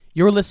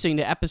You're listening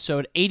to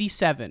episode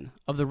 87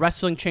 of the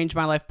Wrestling Changed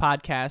My Life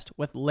podcast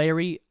with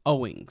Larry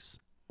Owings.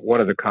 One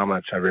of the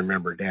comments I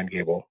remember Dan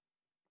Gable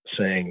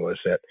saying was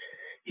that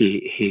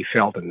he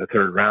felt in the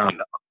third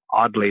round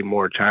oddly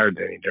more tired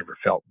than he'd ever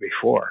felt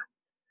before.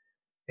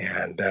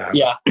 And I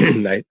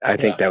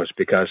think that was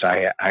because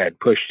I had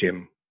pushed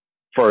him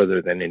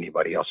further than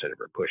anybody else had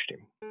ever pushed him.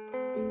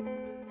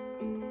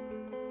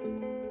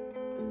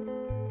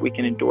 We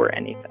can endure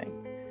anything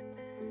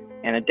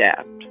and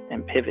adapt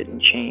and pivot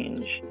and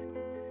change.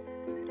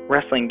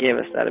 Wrestling gave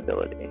us that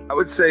ability. I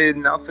would say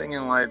nothing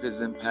in life has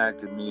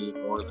impacted me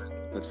more than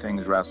the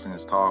things wrestling has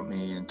taught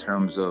me in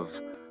terms of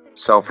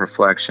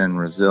self-reflection,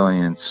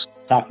 resilience.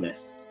 Toughness.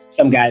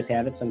 Some guys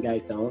have it, some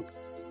guys don't.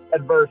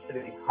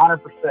 Adversity,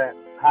 100%.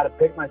 How to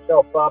pick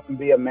myself up and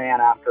be a man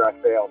after I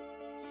failed.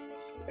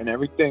 And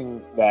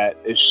everything that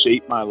has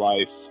shaped my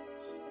life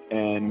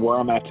and where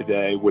I'm at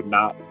today would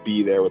not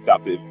be there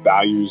without the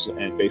values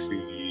and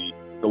basically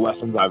the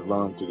lessons I've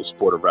learned through the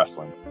sport of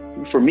wrestling.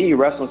 For me,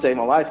 wrestling saved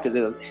my life because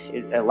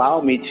it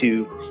allowed me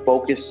to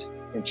focus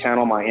and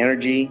channel my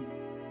energy.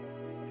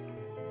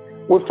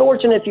 We're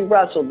fortunate if you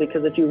wrestle,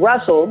 because if you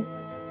wrestle,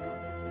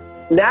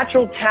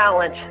 natural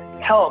talent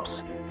helps,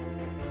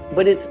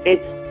 but it's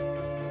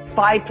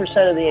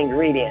 5% of the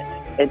ingredient.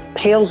 It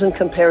pales in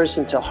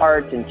comparison to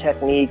heart and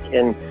technique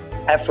and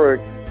effort.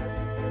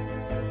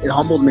 It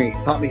humbled me,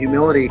 taught me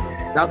humility.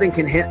 Nothing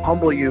can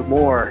humble you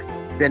more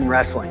than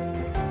wrestling.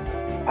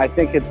 I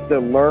think it's the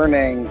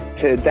learning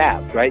to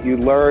adapt, right? You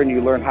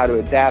learn how to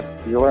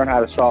adapt, you learn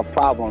how to solve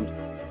problems.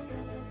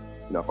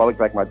 You know, if I look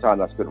back at my time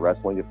I spent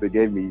wrestling, if it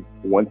gave me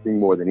one thing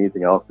more than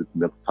anything else, it's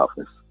mental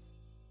toughness.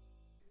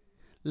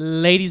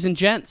 Ladies and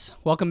gents,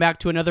 welcome back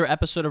to another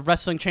episode of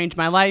Wrestling Changed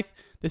My Life.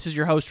 This is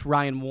your host,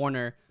 Ryan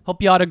Warner.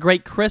 Hope you all had a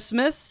great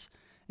Christmas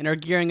and are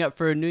gearing up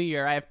for a new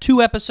year. I have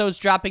 2 episodes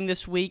dropping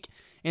this week,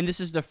 and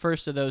this is the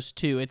first of those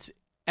 2. It's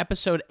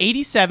episode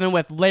 87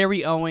 with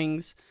Larry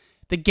Owings,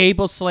 the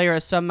Gable Slayer,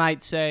 as some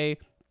might say,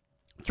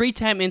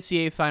 3-time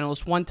NCAA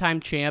finalist, 1-time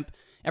champ.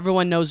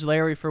 Everyone knows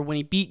Larry for when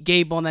he beat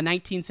Gable in the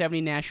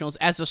 1970 Nationals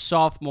as a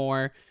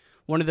sophomore,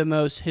 one of the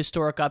most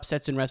historic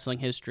upsets in wrestling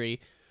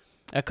history.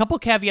 A couple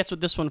caveats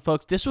with this one,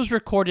 folks. This was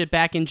recorded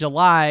back in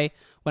July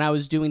when I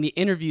was doing the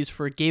interviews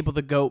for Gable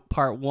the GOAT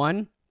Part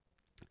 1.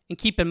 And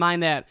keep in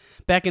mind that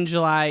back in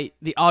July,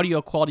 the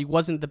audio quality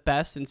wasn't the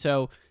best, and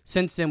so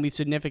since then we've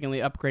significantly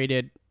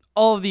upgraded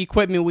all of the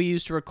equipment we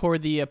use to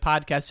record the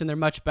podcast, and they're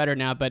much better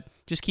now, but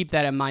just keep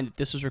that in mind that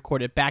this was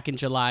recorded back in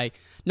July.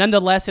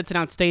 Nonetheless, it's an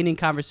outstanding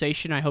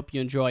conversation. I hope you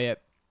enjoy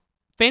it.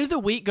 Fan of the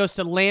Week goes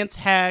to Lance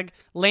Hag.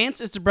 Lance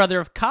is the brother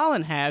of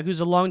Colin Hag, who's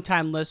a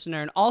longtime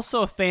listener and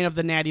also a fan of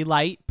the Natty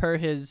Light per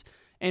his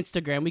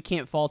Instagram. We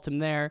can't fault him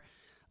there.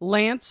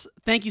 Lance,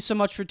 thank you so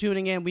much for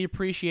tuning in. We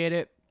appreciate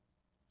it.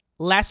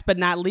 Last but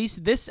not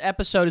least, this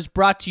episode is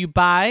brought to you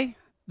by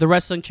the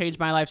Wrestling Changed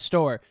My Life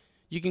store.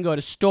 You can go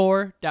to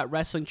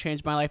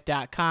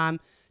store.wrestlingchangedmylife.com.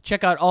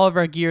 Check out all of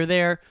our gear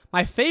there.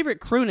 My favorite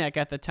crew neck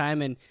at the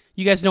time, and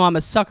you guys know I'm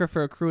a sucker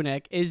for a crew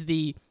neck, is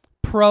the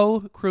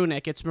Pro crew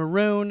neck. It's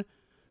maroon,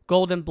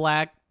 gold, and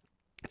black.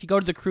 If you go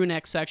to the crew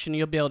neck section,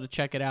 you'll be able to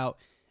check it out.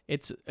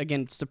 It's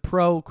the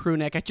Pro crew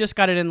neck. I just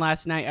got it in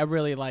last night. I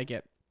really like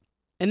it.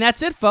 And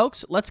that's it,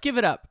 folks. Let's give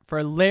it up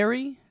for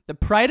Larry, the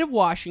Pride of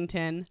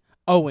Washington,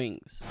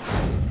 Owings.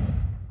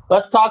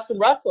 Let's talk some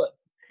wrestling.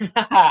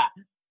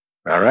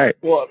 All right.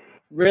 Well,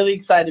 really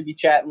excited to be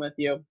chatting with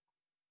you,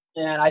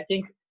 and I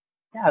think,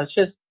 let's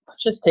just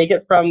take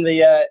it from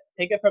the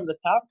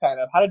top. Kind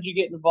of, how did you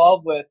get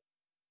involved with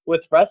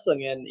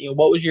wrestling, and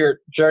what was your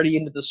journey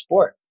into the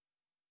sport?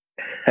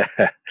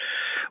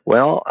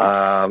 Well,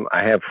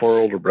 I have 4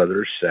 older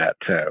brothers that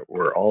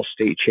were all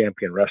state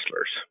champion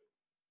wrestlers,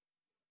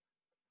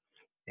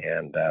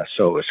 and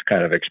so it was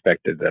kind of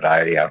expected that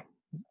I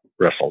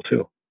wrestle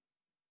too.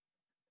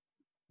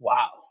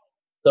 Wow.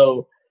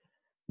 So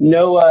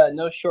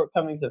no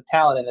shortcomings of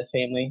talent in the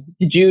family.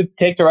 Did you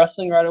take to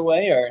wrestling right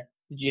away, or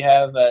did you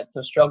have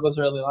some struggles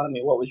early on? I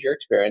mean, what was your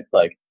experience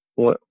like?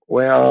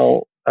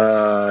 Well,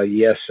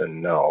 yes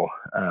and no.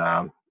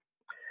 To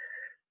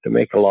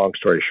make a long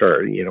story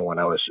short, when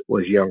I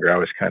was younger, I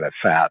was kind of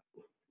fat,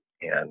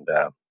 and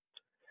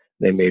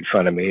they made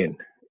fun of me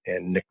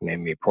and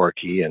nicknamed me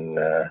Porky, and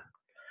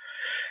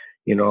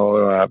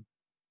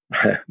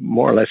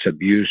more or less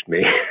abused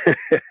me.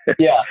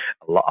 Yeah.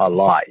 a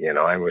lot.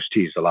 I was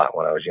teased a lot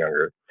when I was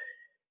younger.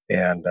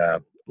 And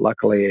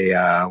luckily,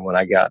 when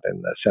I got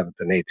in the 7th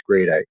and 8th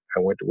grade, I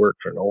went to work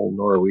for an old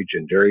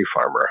Norwegian dairy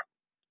farmer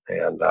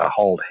and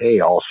hauled hay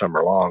all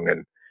summer long.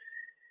 And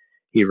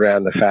he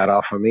ran the fat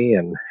off of me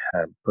and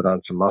put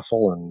on some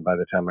muscle. And by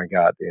the time I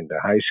got into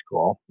high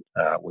school,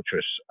 I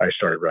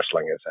started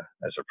wrestling as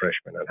a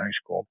freshman in high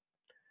school,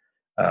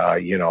 I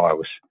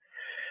was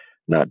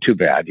not too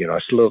bad,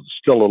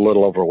 still a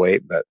little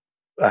overweight, but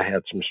I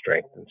had some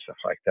strength and stuff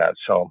like that.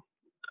 So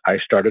I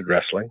started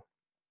wrestling,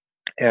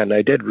 and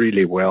I did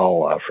really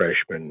well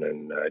freshman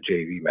and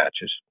JV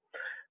matches,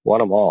 won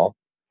them all.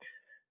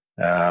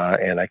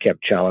 And I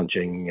kept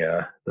challenging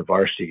the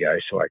varsity guy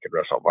so I could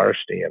wrestle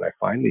varsity, and I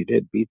finally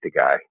did beat the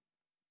guy.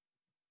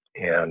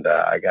 And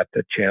I got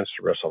the chance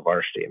to wrestle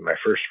varsity. And my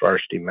first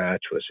varsity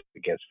match was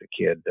against a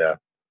kid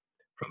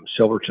from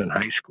Silverton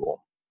High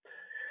School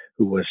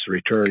who was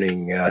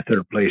returning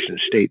third place in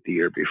state the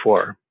year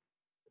before.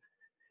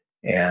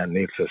 And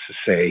needless to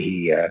say,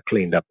 he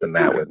cleaned up the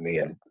mat with me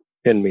and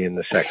pinned me in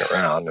the second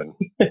round. And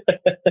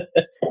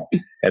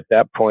at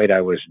that point,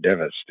 I was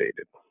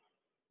devastated.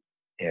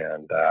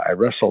 And I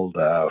wrestled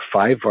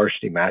 5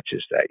 varsity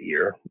matches that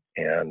year,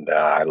 and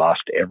I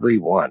lost every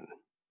one.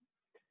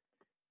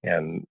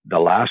 And the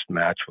last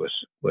match was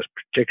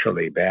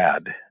particularly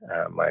bad.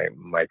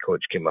 My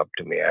coach came up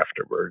to me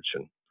afterwards,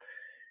 and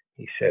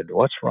he said,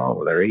 "What's wrong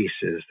with her?" He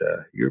says,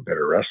 "You're a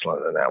better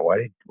wrestler than that.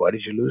 Why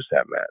did you lose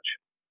that match?"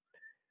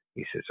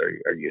 He says,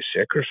 "Are you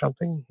sick or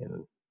something?"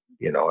 And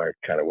I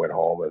kind of went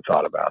home and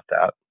thought about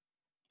that.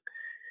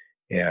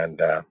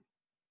 And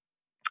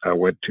I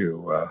went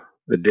to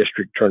the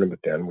district tournament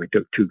then. We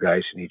took 2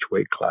 guys in each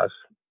weight class.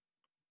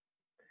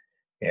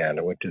 And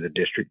I went to the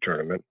district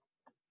tournament.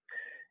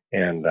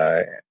 And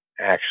I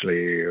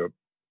actually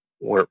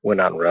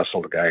went out and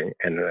wrestled a guy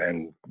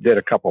and did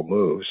a couple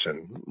moves.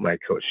 And my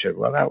coach said,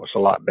 "Well, that was a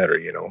lot better,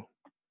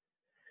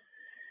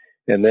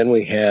 And then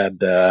we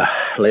had,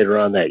 later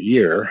on that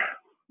year,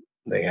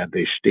 they had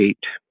the state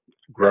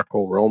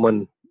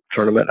Greco-Roman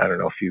tournament. I don't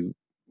know if you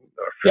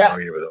are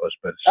familiar with those,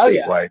 but it's a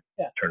statewide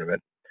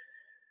tournament.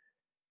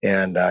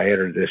 And I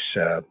entered this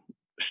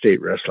state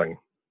wrestling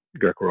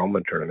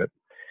Greco-Roman tournament.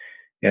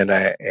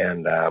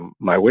 And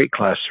my weight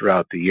class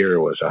throughout the year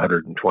was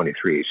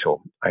 123.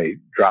 So I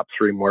dropped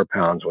 3 more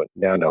pounds, went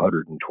down to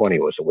 120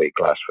 was the weight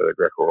class for the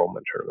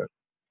Greco-Roman tournament.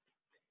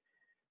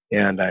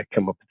 And I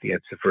come up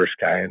against the first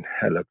guy, and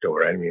I looked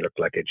over at him. He looked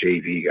like a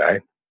JV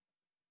guy.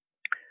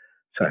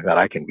 So I thought,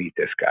 I can beat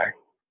this guy.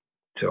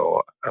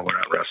 So I went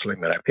out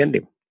wrestling, and I pinned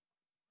him.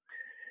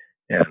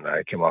 And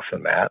I came off the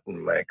mat,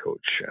 and my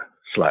coach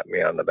slapped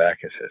me on the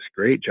back and says,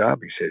 "Great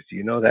job." He says, "Do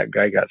you know that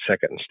guy got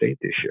second in state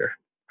this year?"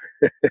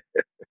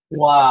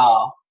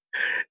 Wow.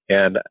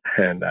 And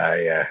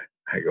I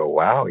go,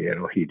 "Wow,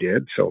 he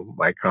did." So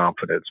my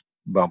confidence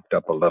bumped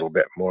up a little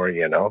bit more,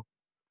 And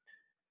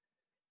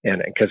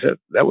because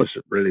that was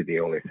really the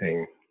only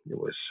thing. It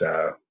was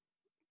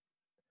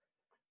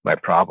my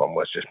problem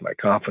was just my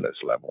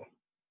confidence level.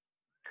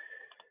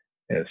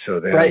 And so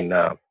then,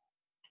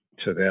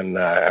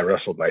 I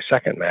wrestled my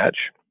second match,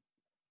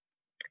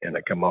 and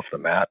I come off the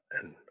mat,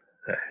 and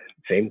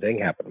same thing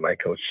happened. My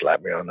coach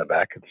slapped me on the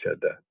back and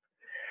said,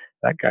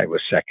 "That guy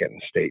was second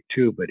in state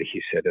too, but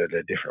he said at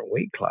a different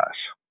weight class."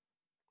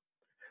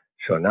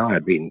 So now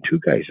I'd beaten 2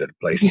 guys at a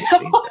place in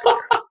state.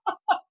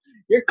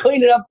 You're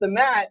cleaning up the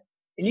mat,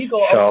 and you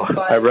go. So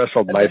I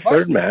wrestled my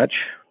third match,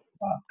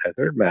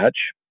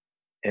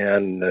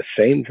 and the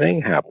same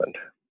thing happened.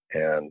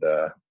 And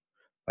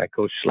my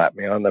coach slapped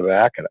me on the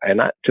back,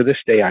 and to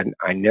this day,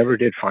 I never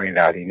did find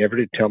out. He never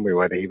did tell me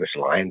whether he was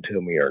lying to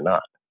me or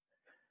not.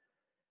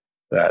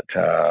 That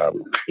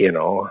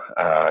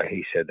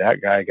he said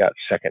that guy got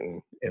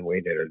second in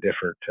weight in a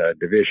different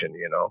division.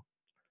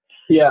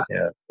 Yeah.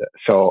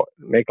 So,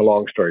 make a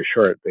long story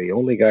short, the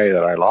only guy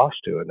that I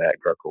lost to in that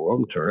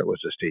Greco-Roman tournament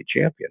was the state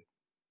champion.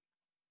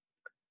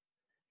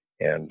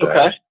 And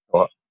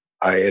well,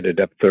 I ended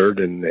up third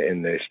in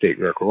the state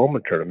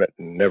Greco-Roman tournament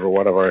and never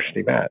won a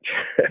varsity match.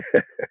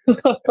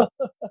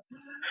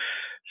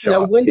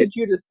 Now, when did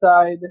you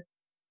decide,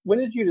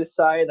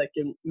 like,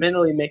 and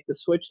mentally make the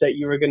switch that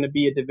you were going to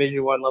be a Division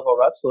I level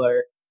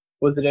wrestler?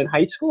 Was it in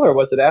high school or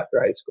was it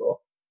after high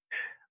school?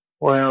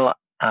 Well,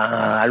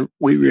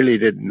 we really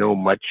didn't know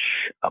much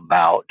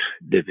about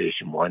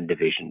Division I,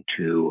 Division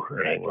II,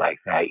 or anything like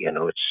that.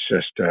 It's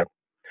just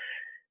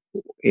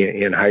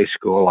in high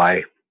school,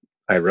 I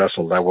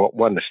wrestled. I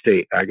won the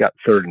state. I got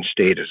third in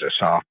state as a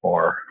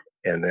sophomore,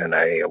 and then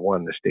I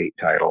won the state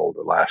title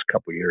the last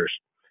couple of years,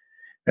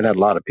 and had a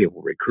lot of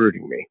people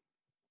recruiting me.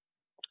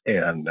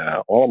 And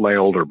all my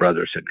older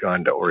brothers had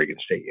gone to Oregon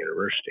State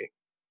University.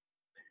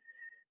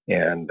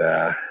 And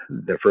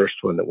the first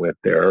one that went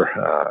there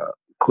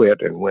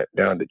quit and went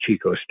down to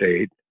Chico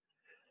State.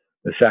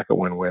 The second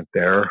one went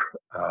there,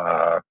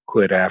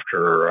 quit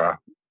after a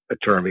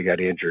term. He got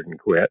injured and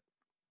quit.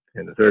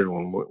 And the third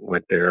one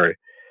went there.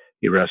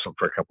 He wrestled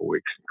for a couple of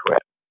weeks and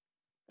quit.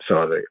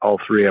 So all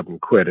 3 of them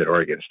quit at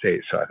Oregon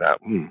State. So I thought,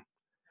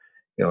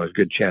 there's a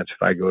good chance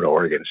if I go to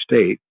Oregon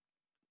State,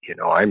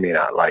 I may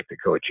not like the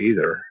coach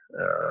either.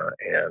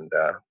 And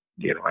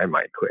I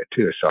might quit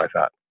too. So I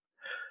thought,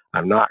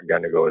 I'm not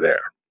going to go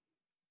there.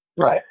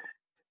 Right.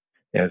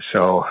 And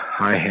so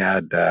I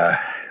had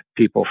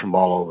people from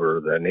all over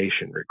the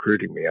nation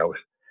recruiting me.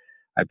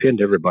 I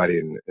pinned everybody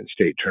in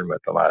state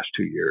tournament the last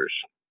 2 years.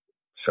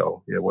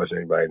 So there wasn't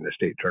anybody in the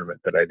state tournament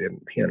that I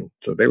didn't pin.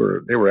 So they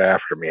were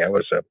after me. I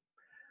was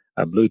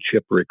a blue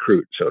chip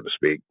recruit, so to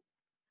speak.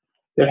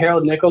 Did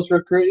Harold Nichols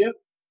recruit you?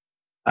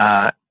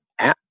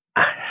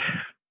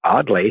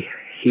 Oddly,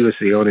 he was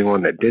the only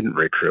one that didn't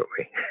recruit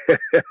me.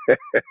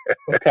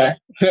 Okay.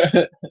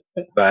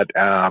 But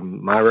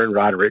Myron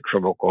Roderick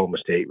from Oklahoma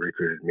State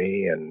recruited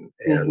me, and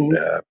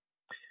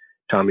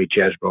Tommy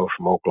Chesbro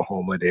from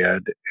Oklahoma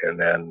did, and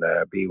then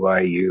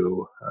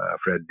BYU,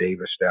 Fred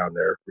Davis down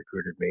there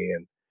recruited me,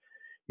 and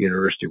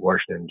University of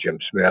Washington, Jim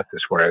Smith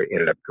is where I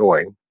ended up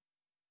going.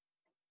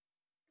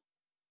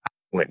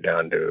 Went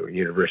down to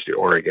University of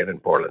Oregon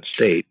and Portland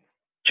State,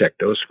 checked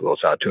those schools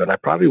out too, and I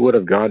probably would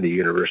have gone to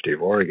University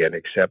of Oregon,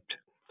 except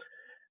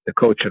the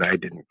coach and I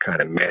didn't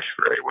kind of mesh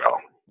very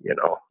well. You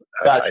know,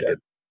 Gotcha.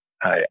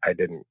 I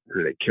didn't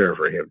really care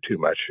for him too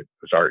much. It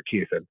was Art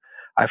Keith, and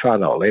I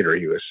found out later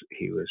he was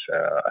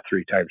a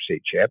 3-time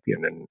state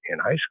champion in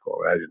high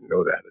school. I didn't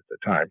know that at the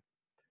time.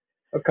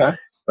 Okay.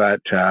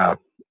 But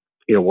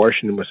you know,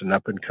 Washington was an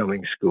up and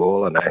coming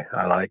school, and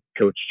I liked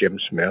Coach Jim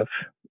Smith,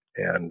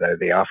 and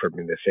they offered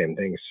me the same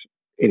things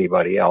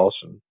anybody else,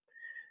 and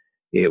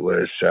it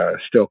was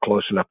still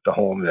close enough to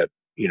home that,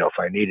 you know, if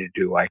I needed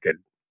to, I could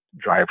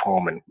drive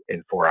home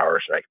in 4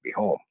 hours and I could be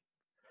home.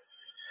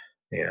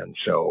 And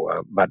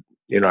so, but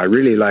you know, I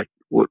really liked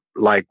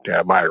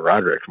Myron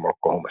Roderick from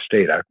Oklahoma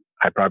State.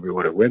 I probably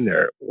would have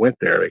went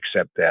there,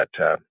 except that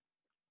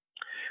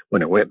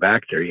when I went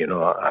back there, you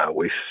know,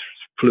 we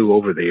flew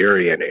over the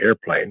area in an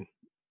airplane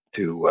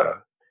to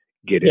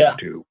get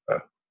into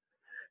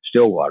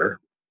Stillwater,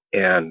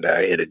 and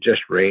it had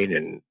just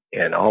rained,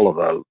 and all of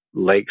the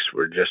lakes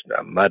were just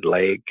a mud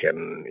lake,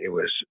 and it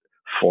was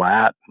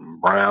flat and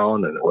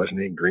brown, and there wasn't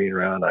any green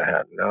around. I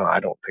had, no, I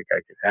don't think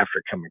I could,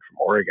 after coming from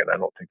Oregon, I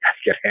don't think I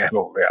could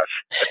handle this.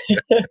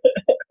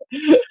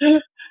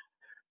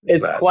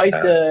 It's quite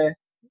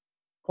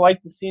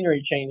the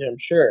scenery change, I'm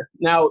sure.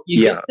 Now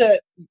you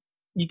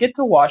get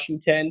to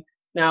Washington.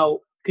 Now,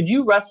 could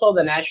you wrestle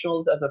the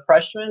Nationals as a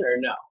freshman or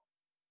no?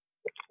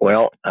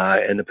 Well,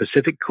 in the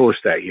Pacific Coast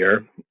that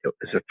year, it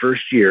was the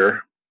first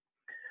year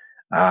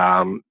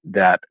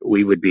that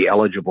we would be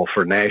eligible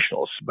for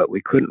nationals, but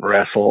we couldn't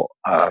wrestle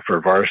for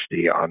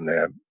varsity in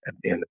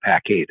the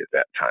Pac-8 at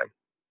that time.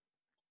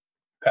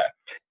 Okay.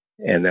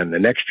 And then the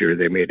next year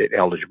they made it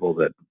eligible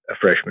that a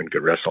freshman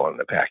could wrestle in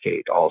the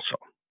Pac-8 also.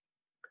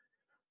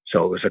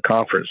 So it was a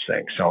conference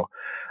thing. So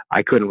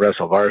I couldn't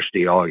wrestle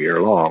varsity all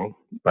year long,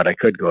 but I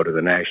could go to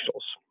the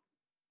nationals.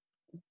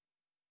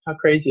 How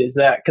crazy is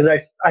that? Because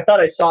I thought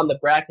I saw in the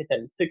bracket that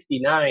in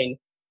 '69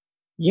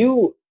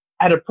 you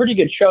had a pretty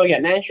good showing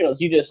at nationals.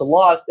 You just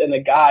lost, and the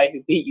guy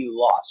who beat you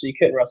lost, so you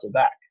couldn't wrestle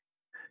back.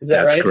 Is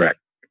that right? That's correct.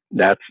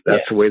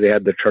 That's the way they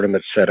had the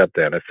tournament set up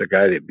then. If the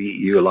guy that beat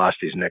you lost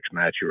his next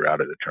match, you were out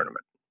of the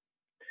tournament.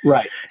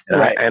 Right.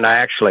 And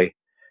I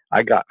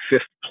got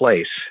 5th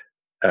place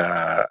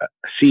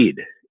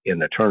seed in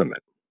the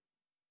tournament.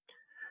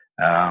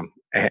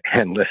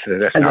 And listen to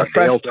this. Now,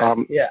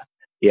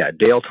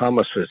 Dale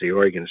Thomas was the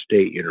Oregon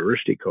State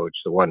University coach,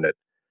 the one that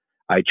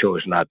I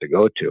chose not to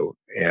go to,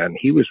 and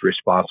he was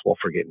responsible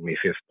for getting me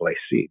 5th place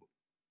seed.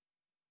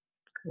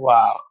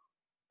 Wow.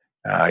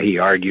 He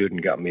argued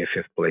and got me a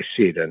 5th place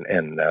seed,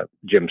 and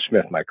Jim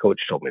Smith, my coach,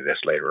 told me this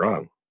later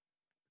on.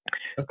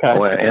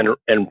 Okay.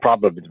 And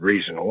probably the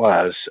reason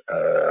was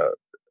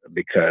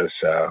because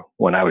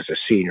when I was a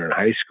senior in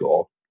high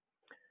school,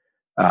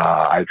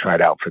 I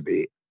tried out for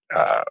the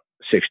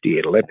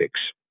 '68 Olympics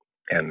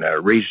and the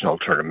regional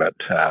tournament.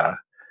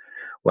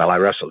 I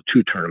wrestled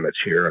 2 tournaments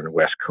here on the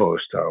West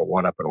Coast,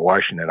 one up in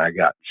Washington. I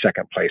got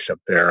 2nd place up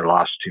there,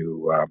 lost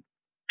to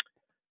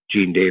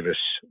Gene Davis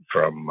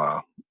from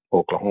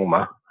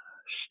Oklahoma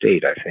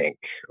State, I think,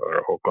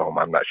 or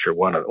Oklahoma. I'm not sure.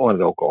 One of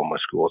the Oklahoma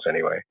schools,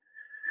 anyway.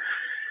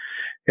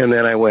 And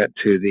then I went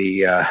to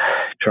the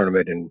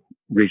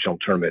regional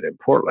tournament in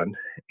Portland,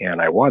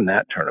 and I won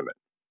that tournament.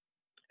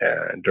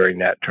 And during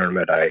that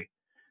tournament, I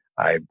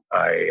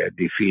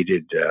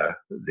defeated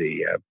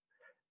the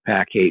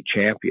Pac-8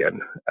 champion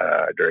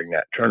during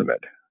that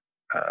tournament.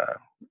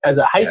 As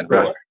a high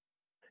schooler?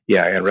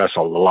 And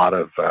wrestled a lot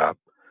of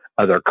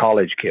other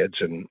college kids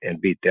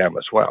and beat them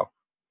as well.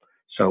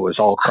 So it was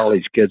all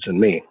college kids and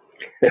me.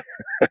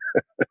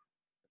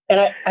 And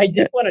I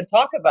did want to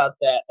talk about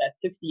that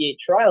 68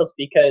 trials,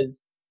 because,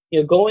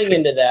 you know, going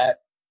into that,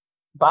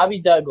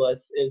 Bobby Douglas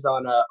is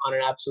on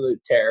an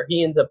absolute tear.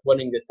 He ends up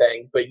winning the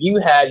thing, but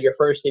you had your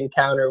first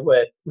encounter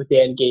with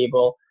Dan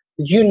Gable.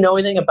 Did you know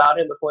anything about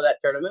him before that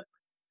tournament?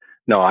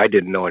 No, I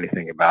didn't know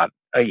anything about.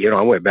 I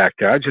went back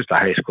there. I was just a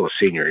high school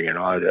senior. You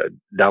know, I was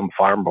a dumb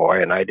farm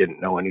boy, and I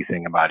didn't know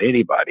anything about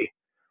anybody.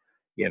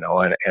 You know,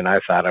 and I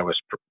thought I was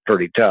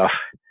pretty tough,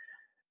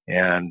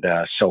 and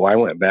so I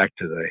went back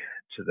to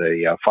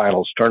the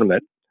finals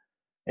tournament.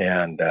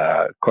 And,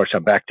 of course,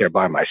 I'm back there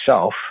by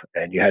myself,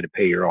 and you had to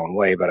pay your own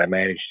way, but I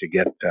managed to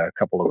get a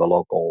couple of the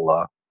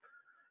local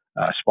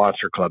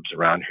sponsor clubs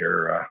around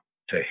here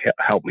to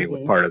help me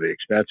with part of the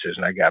expenses.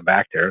 And I got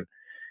back there,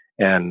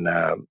 and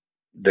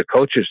the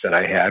coaches that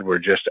I had were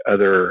just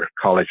other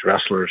college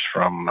wrestlers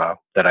from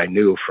that I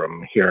knew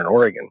from here in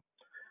Oregon,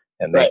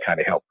 and they kind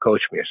of helped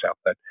coach me and stuff.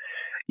 But,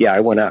 yeah, I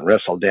went out and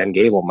wrestled Dan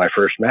Gable my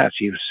first match.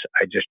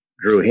 I just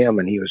drew him,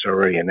 and he was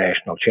already a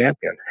national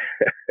champion.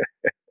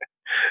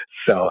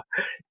 So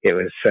it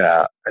was,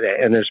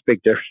 and there's a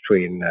big difference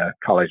between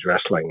college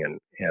wrestling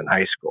and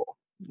high school.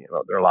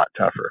 They're a lot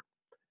tougher.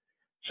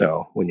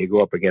 So when you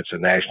go up against a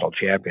national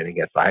champion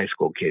against a high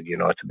school kid,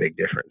 it's a big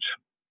difference.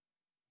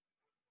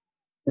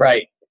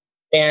 Right.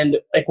 And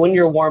like when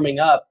you're warming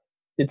up,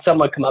 did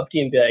someone come up to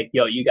you and be like,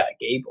 "Yo, you got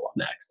Gable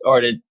next," or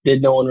did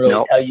no one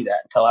really tell you that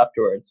until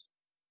afterwards?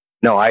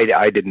 No,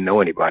 I didn't know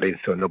anybody,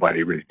 so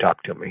nobody really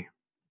talked to me.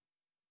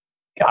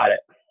 Got it.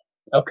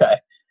 Okay.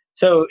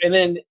 So, and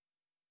then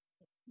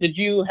did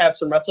you have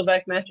some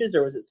WrestleBack matches,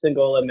 or was it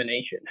single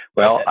elimination?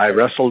 Well, I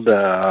wrestled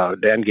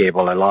Dan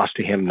Gable. I lost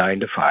to him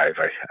 9-5,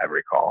 I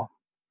recall.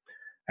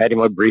 I had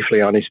him up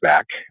briefly on his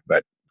back,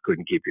 but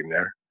couldn't keep him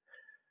there.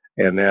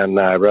 And then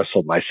I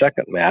wrestled my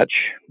second match.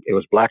 It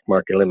was black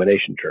mark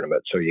elimination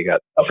tournament, so you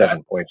got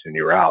 7 points and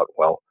you're out.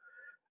 Well,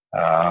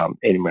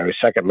 anyway, my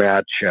second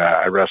match,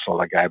 I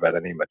wrestled a guy by the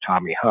name of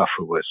Tommy Huff,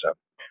 who was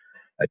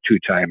a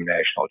two-time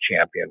national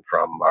champion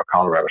from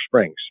Colorado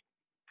Springs.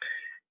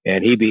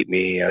 And he beat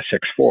me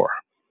 6-4.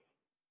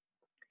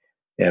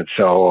 And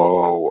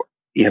so,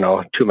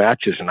 2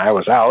 matches and I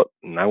was out,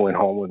 and I went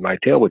home with my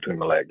tail between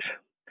my legs.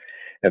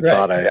 And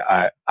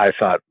I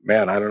thought,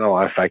 man, I don't know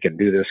if I can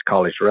do this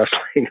college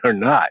wrestling or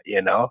not,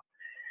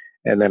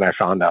 And then I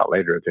found out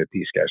later that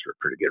these guys were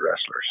pretty good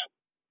wrestlers.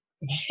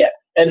 Yeah,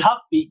 and Huff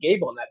beat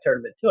Gable in that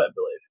tournament too, I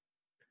believe.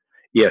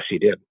 Yes, he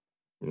did.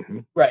 Mm-hmm.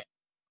 Right.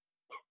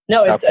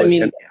 No,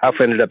 Huff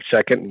ended up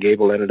second, and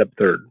Gable ended up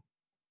third.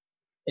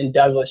 And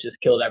Douglas just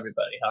killed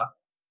everybody, huh?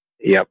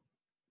 Yep.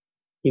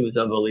 He was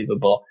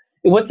unbelievable.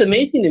 And what's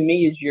amazing to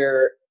me is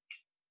your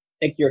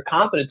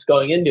confidence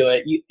going into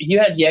it. You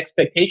had the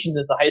expectations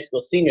as a high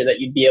school senior that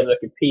you'd be able to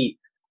compete.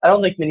 I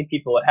don't think many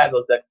people would have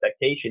those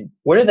expectations.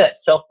 Where did that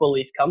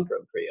self-belief come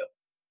from for you?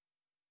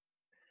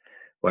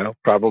 Well,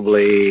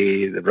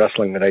 probably the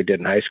wrestling that I did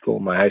in high school,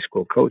 my high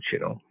school coach,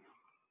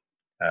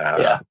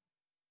 Yeah.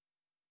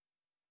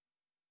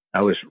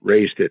 I was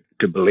raised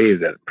to believe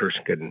that a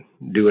person can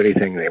do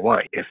anything they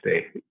want if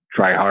they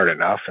try hard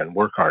enough and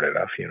work hard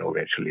enough,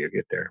 eventually you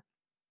get there.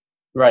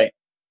 Right.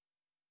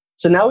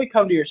 So now we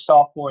come to your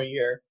sophomore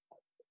year.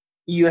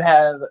 You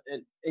have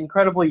an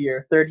incredible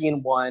year,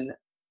 30-1.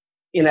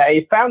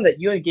 I found that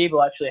you and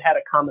Gable actually had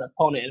a common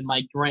opponent in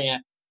Mike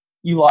Grant.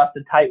 You lost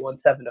a tight one,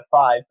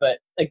 7-5. But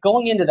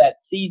going into that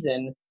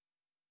season,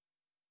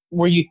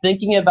 were you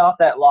thinking about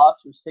that loss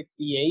from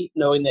 68,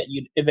 knowing that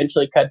you'd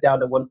eventually cut down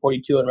to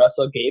 142 and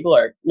wrestle Gable?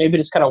 Or maybe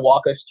just kind of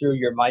walk us through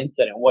your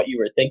mindset and what you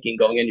were thinking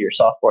going into your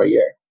sophomore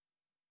year.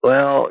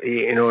 Well,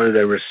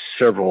 there were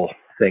several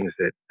things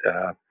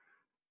that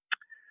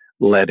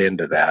led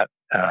into that.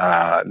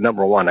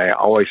 Number one, I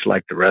always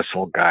liked to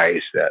wrestle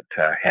guys that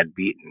had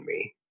beaten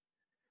me,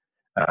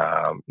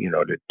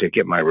 to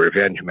get my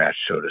revenge match,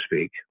 so to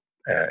speak,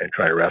 and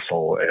try to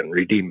wrestle and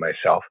redeem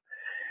myself.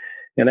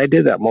 And I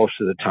did that most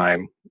of the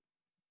time.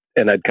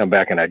 And I'd come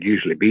back and I'd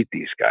usually beat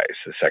these guys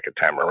the second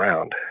time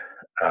around.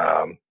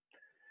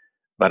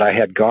 But I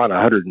had gone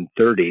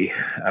 130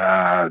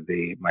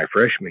 my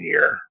freshman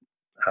year,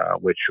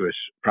 which was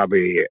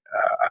probably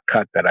a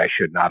cut that I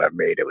should not have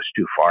made. It was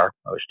too far.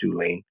 I was too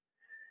lean.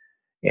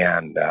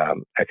 And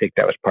I think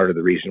that was part of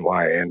the reason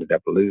why I ended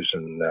up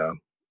losing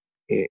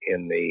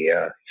in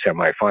the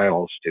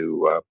semifinals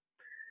to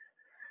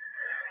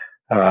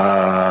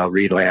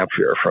Reed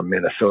Lamphere from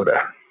Minnesota.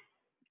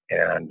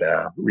 And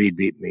Reed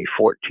beat me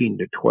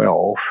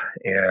 14-12,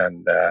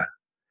 and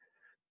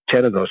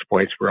 10 of those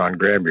points were on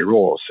Granby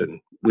rolls.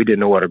 And we didn't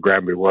know what a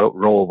Granby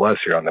roll was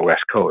here on the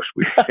West Coast.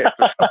 It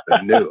was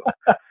something new.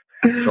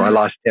 So I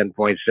lost 10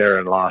 points there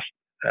and lost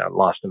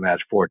the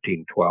match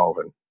 14-12.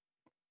 And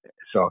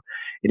so, at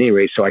any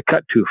rate, so I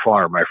cut too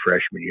far my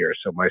freshman year.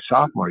 So my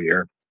sophomore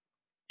year,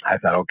 I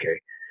thought, okay,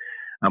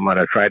 I'm going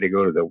to try to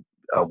go to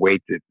the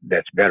weight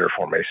that's better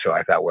for me. So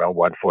I thought, well,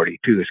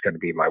 142 is going to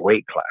be my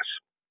weight class.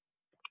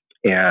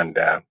 And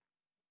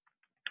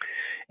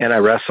I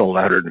wrestled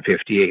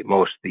 158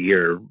 most of the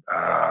year.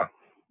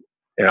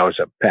 And I was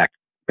a Pac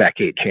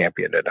 8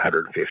 champion at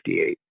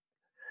 158.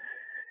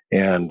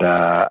 And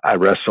I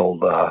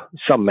wrestled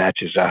some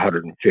matches at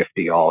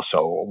 150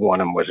 also.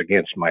 One of them was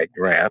against Mike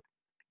Grant.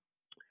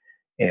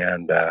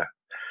 And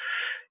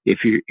if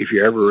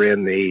you're ever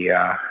in the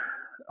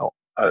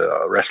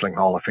Wrestling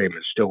Hall of Fame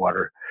in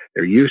Stillwater,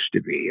 there used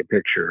to be a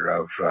picture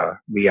of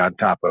me on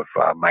top of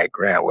Mike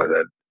Grant with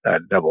a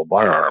double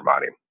bar arm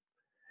on him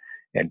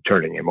and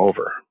turning him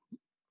over.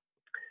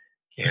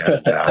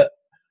 And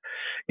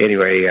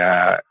anyway,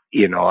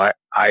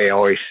 I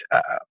always,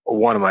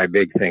 one of my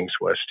big things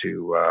was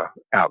to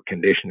out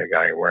condition a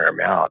guy and wear him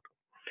out.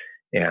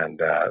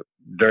 And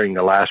during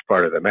the last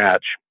part of the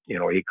match,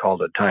 he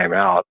called a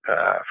timeout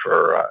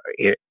for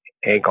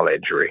ankle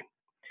injury.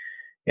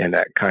 And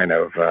that kind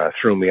of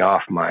threw me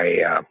off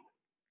my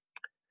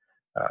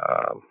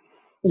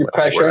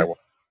pressure.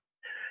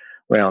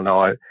 Well,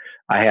 no,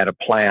 I had a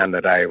plan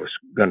that I was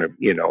going to,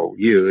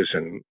 use,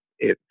 and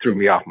it threw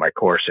me off my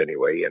course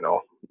anyway. It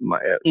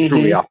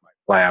threw me off my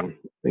plan,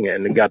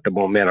 and it got the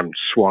momentum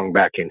swung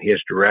back in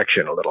his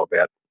direction a little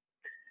bit.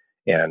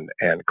 And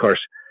of course,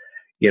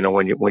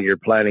 when you're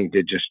planning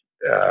to just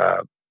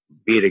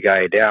beat a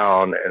guy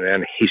down and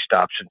then he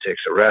stops and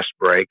takes a rest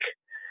break,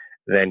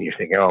 then you're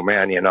thinking, oh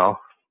man,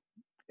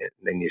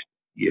 then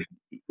you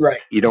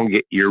don't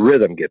get your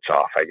rhythm gets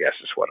off, I guess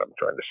is what I'm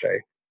trying to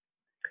say.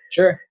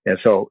 Sure. And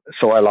so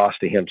I lost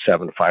to him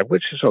 7-5,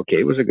 which is okay.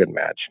 It was a good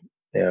match.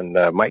 And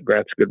Mike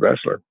Grant's a good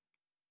wrestler.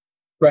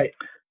 Right.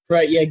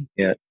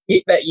 Yeah.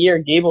 That year,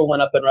 Gable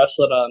went up and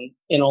wrestled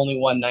and only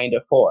won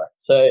 9-4.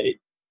 So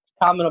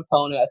common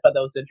opponent. I thought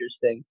that was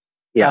interesting.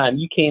 Yeah.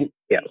 You came.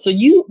 Yeah. So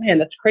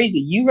that's crazy.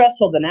 You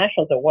wrestled the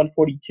Nationals at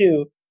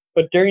 142,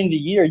 but during the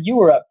year you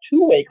were up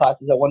 2 weight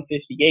classes at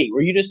 158.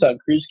 Were you just on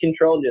cruise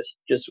control,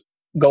 just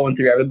going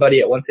through everybody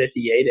at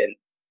 158,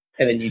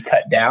 and then you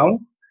cut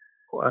down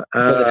for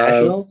the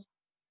Nationals?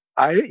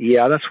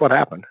 That's what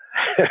happened.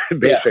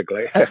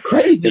 Basically. Yeah. That's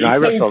crazy. I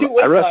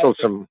wrestled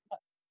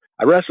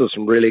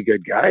some really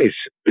good guys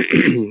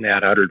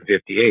at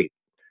 158.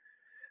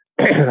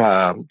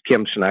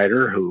 Kim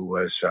Snyder, who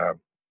was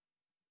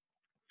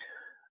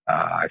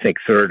I think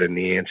third in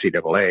the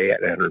NCAA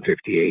at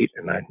 158,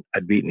 and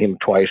I'd beaten him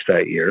twice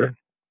that year.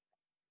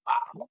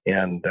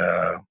 And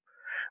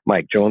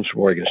Mike Jones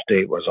from Oregon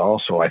State was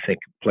also, I think,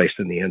 placed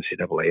in the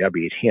NCAA. I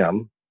beat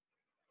him.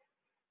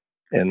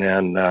 And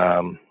then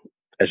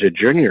as a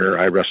junior,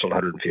 I wrestled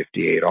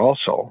 158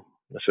 also.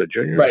 As a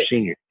junior or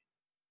senior.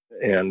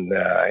 And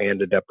I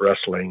ended up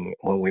wrestling,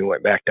 when we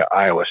went back to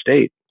Iowa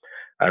State,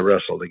 I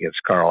wrestled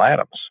against Carl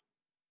Adams.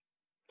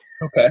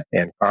 Okay.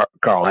 And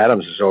Carl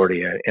Adams is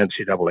already an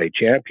NCAA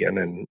champion,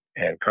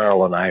 and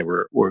Carl and I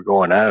were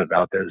going at it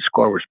out there. The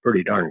score was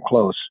pretty darn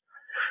close.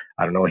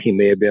 I don't know, he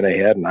may have been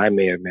ahead and I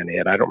may have been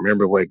ahead. I don't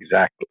remember what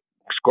exact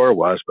score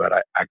was, but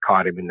I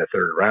caught him in the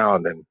third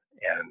round and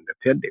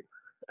pinned him.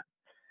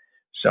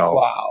 So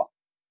wow.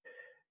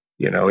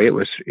 It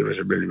was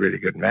a really, really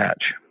good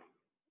match.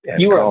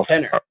 And you were a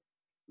pinner.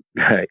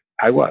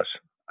 I was.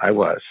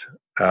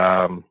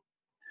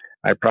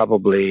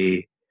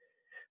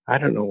 I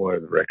don't know where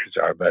the records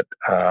are, but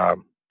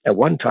at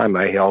one time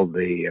I held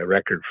the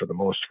record for the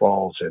most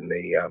falls in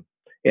the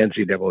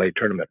NCAA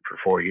tournament for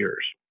 4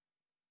 years.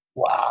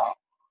 Wow.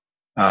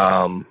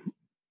 And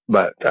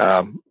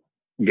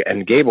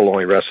Gable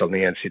only wrestled in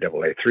the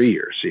NCAA 3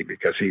 years,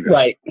 because he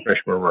was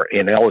freshmen were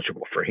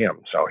ineligible for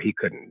him, so he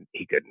couldn't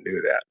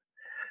do that.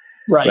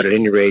 Right. But at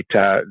any rate,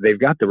 they've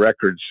got the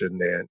records in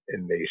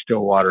the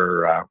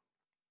Stillwater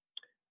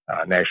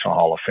National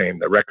Hall of Fame.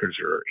 The records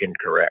are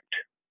incorrect.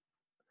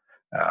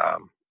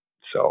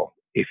 So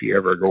if you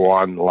ever go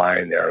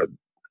online there,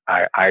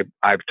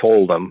 I've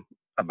told them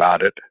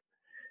about it,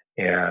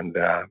 and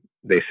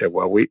they said,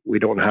 well, we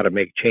don't know how to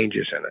make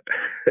changes in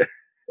it.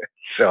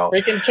 So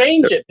we can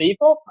change it,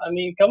 people. I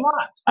mean, come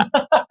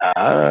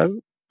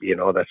on.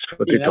 That's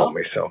what they told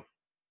me. So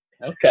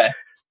okay.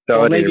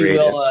 So well, maybe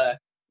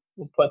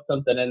we'll put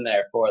something in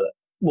there for them.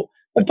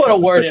 We'll put a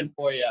word in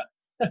for you.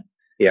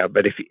 Yeah,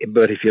 but if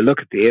you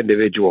look at the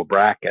individual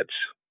brackets,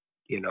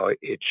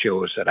 it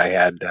shows that I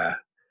had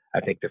I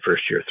think the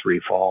first year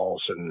 3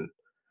 falls and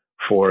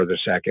 4 the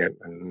second,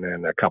 and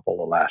then a couple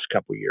the last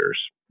couple years.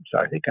 So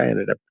I think I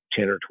ended up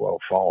 10 or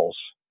 12 falls,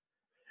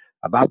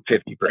 about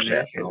 50%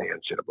 in the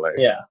NCAA.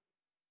 Yeah.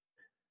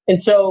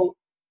 And so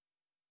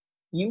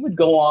you would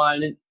go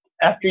on,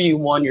 after you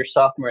won your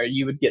sophomore year,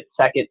 you would get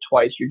second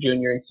twice your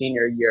junior and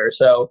senior year.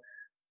 So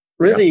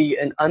really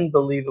an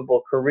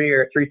unbelievable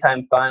career,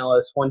 3-time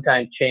finalist,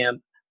 1-time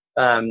champ.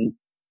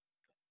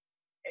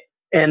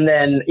 And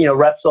then,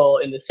 wrestle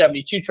in the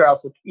 72 trials,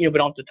 which, we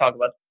don't have to talk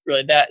about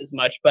really that as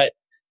much. But,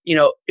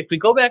 if we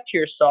go back to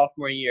your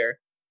sophomore year,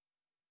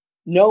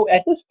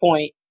 at this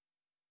point,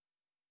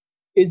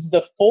 is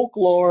the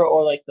folklore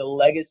or like the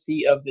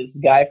legacy of this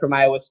guy from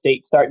Iowa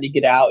State starting to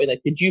get out?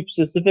 Like, did you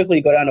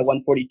specifically go down to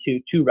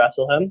 142 to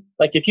wrestle him?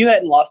 Like, if you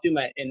hadn't lost him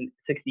in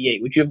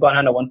 68, would you have gone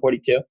down to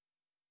 142?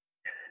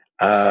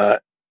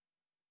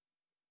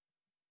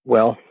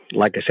 Well,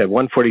 like I said,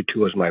 142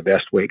 was my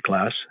best weight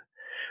class.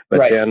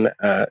 But then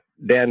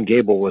Dan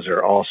Gable was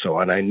there also,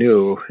 and I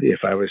knew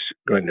if I was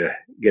going to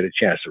get a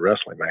chance to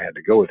wrestle him, I had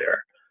to go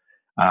there.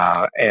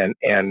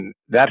 And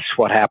that's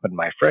what happened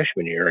my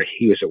freshman year.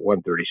 He was at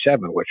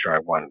 137, which I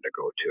wanted to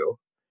go to.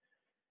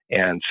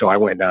 And so I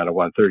went down to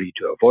 130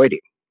 to avoid him.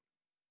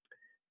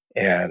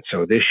 And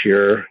so this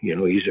year,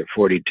 he's at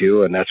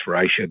 42, and that's where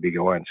I should be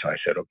going. So I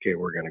said, okay,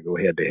 we're going to go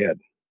head to head.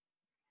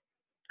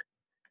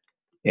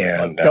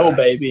 And let's go,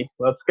 baby.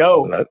 Let's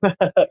go.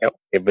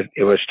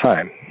 It was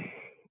time.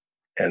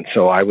 And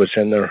so I was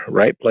in the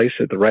right place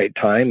at the right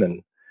time,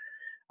 and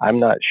I'm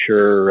not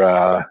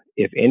sure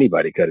if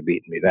anybody could have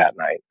beaten me that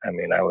night. I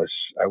mean, I was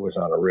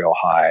on a real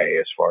high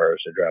as far as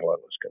adrenaline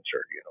was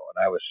concerned,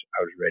 and I was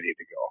ready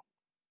to go.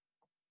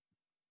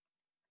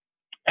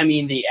 I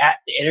mean, the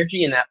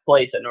energy in that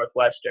place at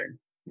Northwestern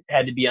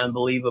had to be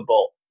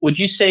unbelievable. Would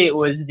you say it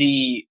was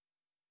the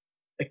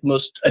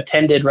most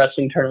attended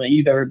wrestling tournament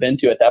you've ever been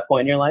to at that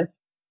point in your life?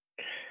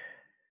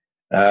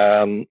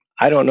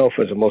 I don't know if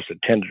it was the most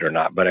attended or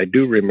not, but I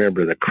do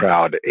remember the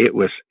crowd. It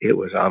was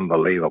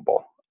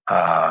unbelievable.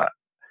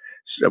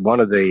 So one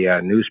of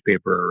the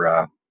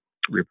newspaper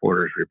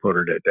reporters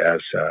reported it as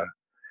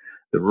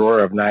the roar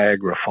of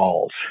Niagara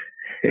Falls.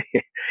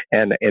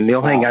 and the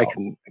only thing I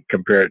can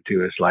compare it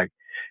to is like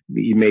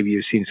maybe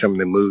you've seen some of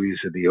the movies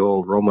of the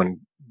old Roman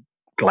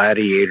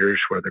gladiators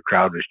where the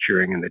crowd was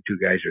cheering and the two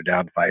guys are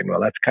down fighting. Well,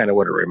 that's kind of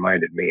what it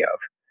reminded me of.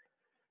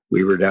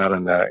 We were down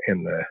in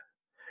the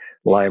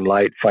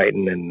limelight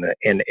fighting,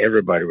 and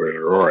everybody was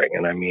roaring.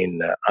 And I mean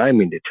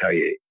to tell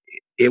you,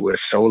 it was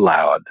so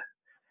loud.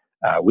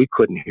 We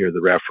couldn't hear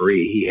the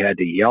referee. He had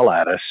to yell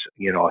at us,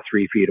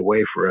 3 feet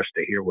away for us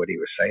to hear what he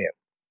was saying.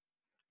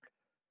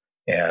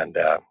 And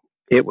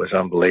it was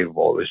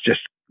unbelievable. It was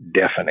just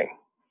deafening.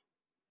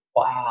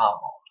 Wow.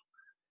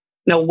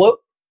 Now,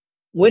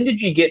 when did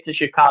you get to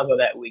Chicago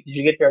that week? Did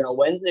you get there on a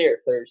Wednesday or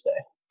Thursday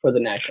for the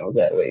Nationals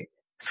that week?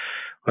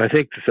 Well, I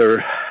think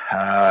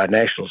the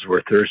Nationals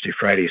were Thursday,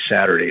 Friday,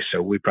 Saturday,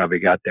 so we probably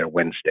got there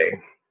Wednesday.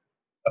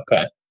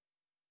 Okay.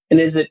 And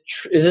is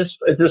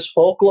this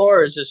folklore,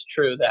 or is this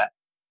true that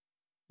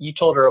you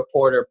told a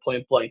reporter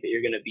point blank that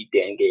you're going to beat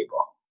Dan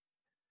Gable?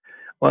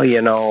 Well,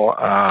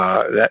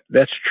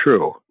 that's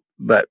true,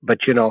 but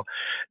now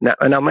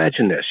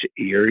imagine this: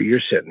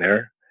 you're sitting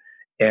there,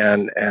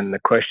 and the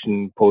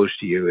question posed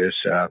to you is,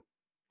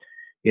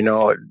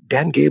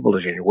 Dan Gable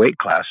is in your weight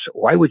class.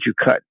 Why would you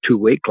cut 2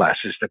 weight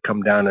classes to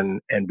come down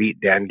and beat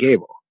Dan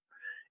Gable?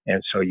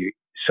 And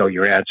so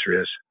your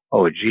answer is,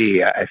 oh,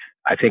 gee,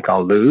 I think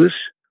I'll lose,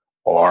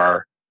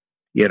 or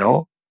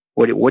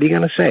what are you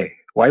going to say?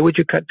 Why would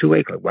you cut 2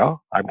 weight classes?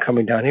 Well, I'm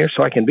coming down here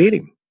so I can beat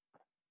him.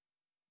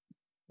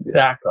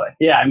 Exactly.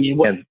 Yeah, I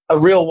mean, a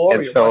real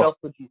warrior. What else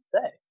would you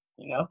say?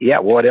 Yeah,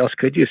 what else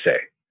could you say?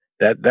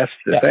 That's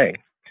the thing.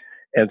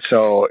 And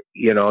so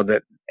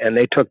and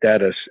they took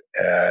that as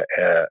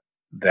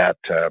that.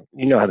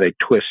 How they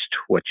twist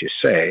what you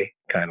say,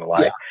 kind of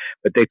like,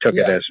 but they took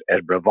it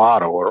as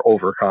bravado or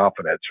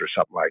overconfidence or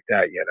something like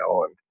that.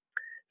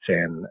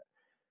 And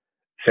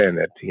saying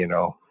that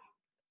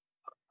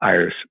I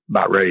was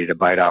about ready to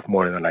bite off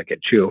more than I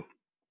could chew.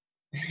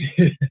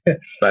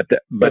 but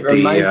it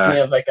reminds me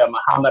of like a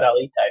Muhammad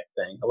Ali type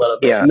thing a little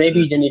bit. Yeah, maybe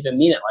you didn't even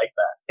mean it like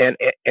that.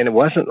 And it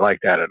wasn't like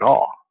that at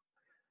all.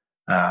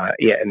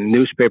 In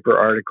newspaper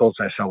articles,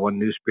 I saw one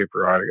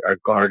newspaper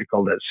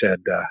article that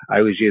said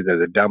I was either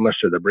the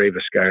dumbest or the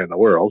bravest guy in the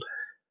world.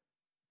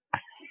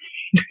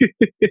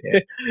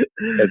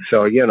 And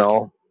so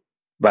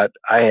but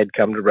I had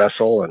come to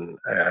wrestle, and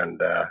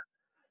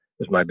it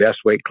was my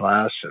best weight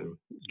class, and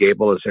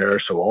Gable is there,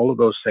 so all of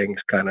those things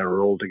kind of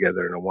rolled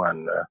together into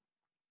one.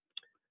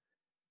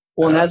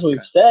 Well, and as we've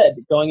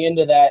said, going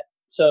into that,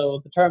 so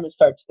the tournament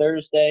starts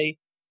Thursday.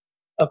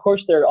 Of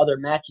course, there are other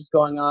matches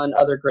going on,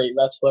 other great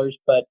wrestlers,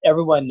 but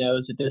everyone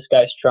knows that this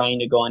guy's trying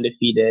to go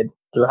undefeated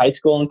through high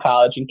school and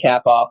college and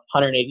cap off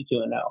 182-0.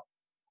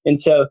 And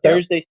so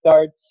Thursday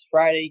starts,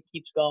 Friday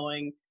keeps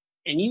going,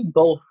 and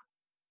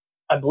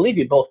I believe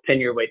you both pin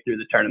your way through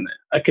the tournament.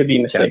 I could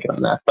be mistaken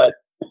on that, but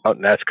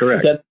that's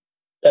correct.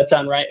 That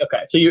sound right?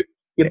 Okay, so you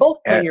both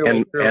pin your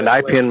way through. And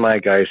I pin my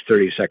guys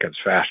 30 seconds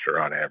faster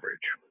on average.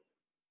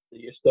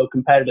 You're still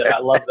competitive.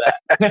 I love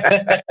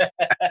that.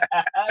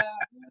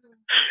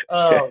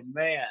 Oh,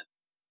 man.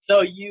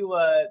 So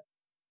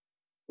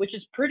which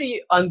is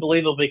pretty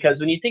unbelievable, because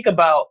when you think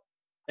about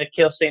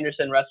Mikhail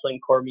Sanderson wrestling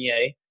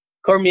Cormier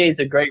is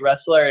a great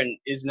wrestler and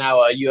is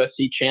now a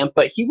UFC champ,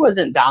 but he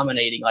wasn't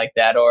dominating like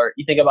that. Or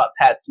you think about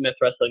Pat Smith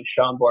wrestling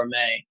Sean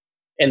Bormet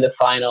in the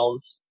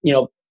finals.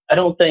 I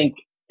don't think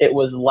it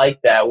was like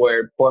that,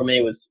 where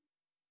Bormet was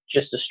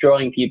just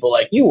destroying people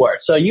like you were.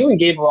 So you and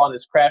Gabe were on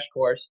this crash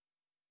course.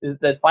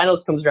 The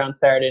finals comes around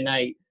Saturday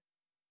night.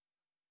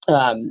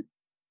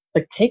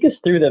 Take us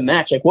through the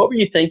match. What were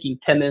you thinking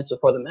 10 minutes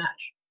before the match?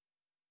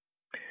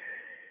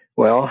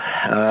 Well,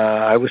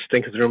 I was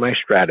thinking through my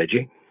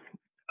strategy.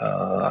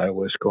 I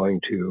was going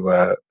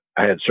to,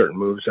 I had certain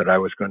moves that I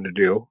was going to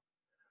do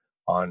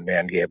on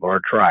Dan Gable, or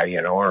try,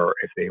 or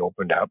if they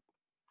opened up.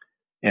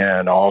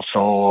 And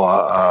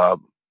also,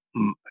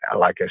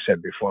 like I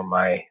said before,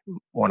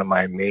 one of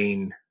my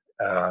main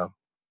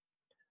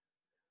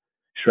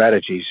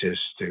strategies is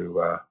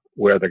to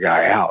wear the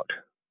guy out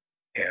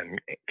and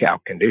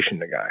out condition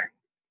the guy.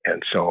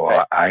 And so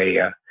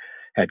I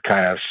had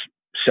kind of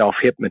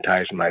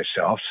self-hypnotized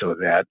myself so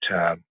that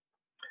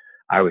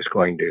I was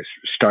going to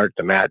start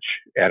the match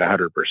at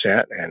 100%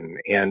 and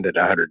end at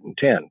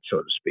 110, so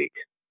to speak.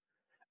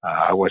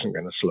 I wasn't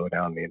going to slow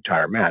down the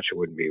entire match. It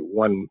wouldn't be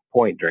one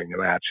point during the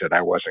match that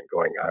I wasn't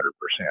going 100%.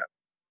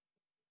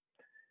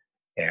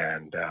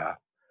 And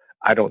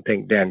I don't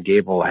think Dan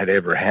Gable had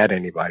ever had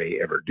anybody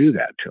ever do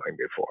that to him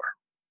before.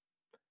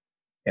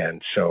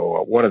 And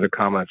so one of the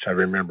comments I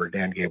remember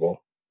Dan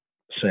Gable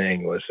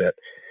saying was that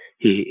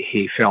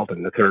he felt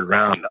in the third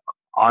round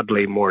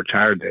oddly more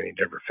tired than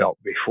he'd ever felt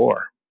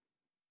before.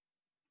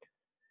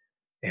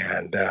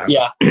 And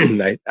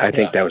I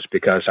think that was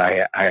because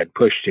I had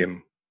pushed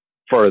him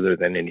further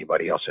than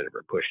anybody else had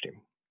ever pushed him.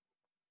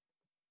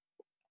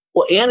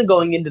 Well, and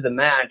going into the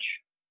match,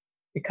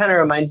 it kind of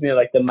reminds me of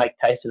like the Mike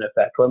Tyson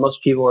effect, where most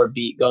people were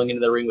beat going into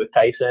the ring with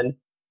Tyson,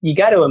 you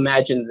got to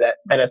imagine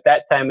that at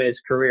that time in his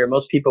career,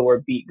 most people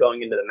were beat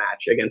going into the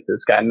match against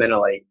this guy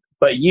mentally.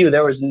 But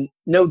there was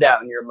no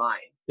doubt in your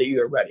mind that you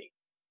were ready.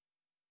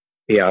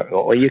 Yeah,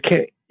 well, you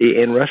can't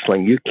in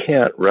wrestling. You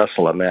can't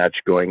wrestle a match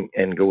go into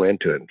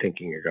it and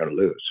thinking you're going to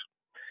lose.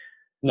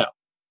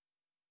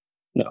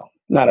 No,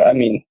 not. I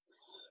mean,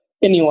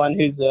 anyone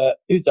who's a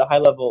high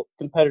level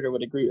competitor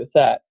would agree with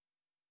that.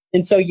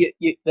 And so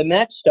the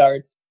match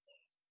starts.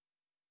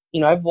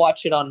 I've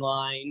watched it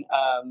online,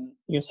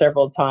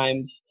 several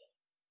times.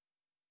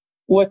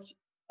 What's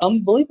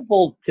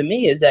unbelievable to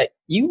me is that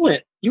you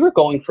were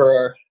going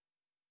for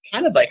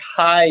kind of like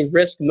high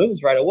risk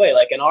moves right away,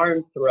 like an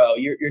arm throw.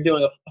 You're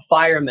doing a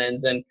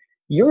fireman's, and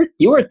you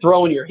were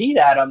throwing your heat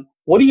at him.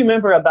 What do you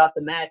remember about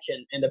the match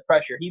and the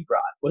pressure he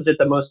brought? Was it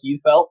the most you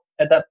felt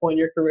at that point in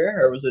your career,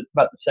 or was it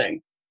about the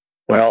same?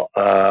 Well,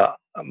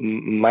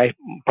 my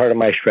part of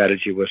my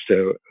strategy was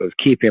to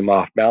keep him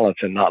off balance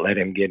and not let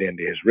him get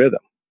into his rhythm.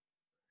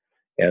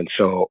 And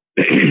so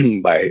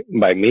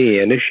by me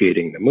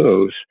initiating the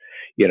moves,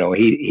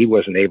 he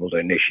wasn't able to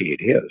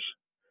initiate his.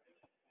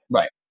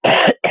 Right.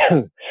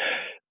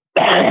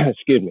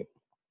 Excuse me.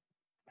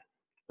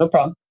 No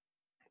problem.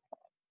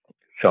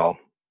 So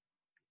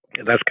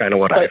that's kind of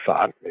what I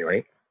thought,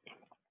 anyway.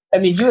 I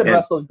mean, you had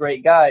wrestled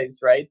great guys,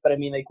 right? But I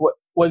mean, like, what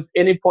was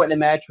any point in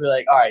the match where you're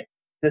like, all right,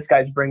 this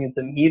guy's bringing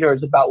some heat, or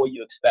is it about what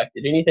you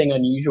expected? Anything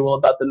unusual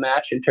about the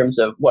match in terms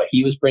of what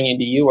he was bringing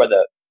to you or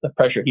the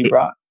pressure he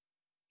brought?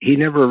 He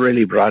never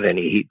really brought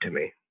any heat to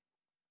me.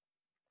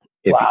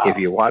 If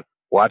you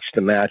watch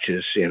the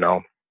matches,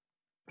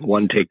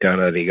 one takedown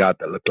that he got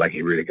that looked like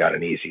he really got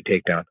an easy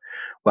takedown.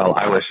 Well,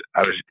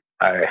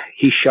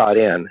 he shot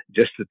in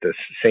just at the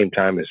same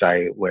time as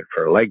I went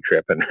for a leg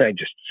trip, and I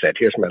just said,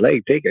 "Here's my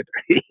leg, take it."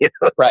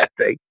 Right. That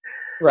thing.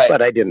 Right.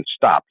 But I didn't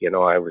stop.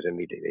 I was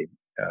immediately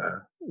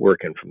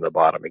working from the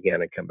bottom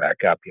again and come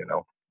back up.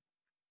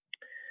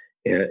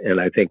 And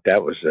I think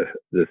that was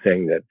the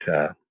thing that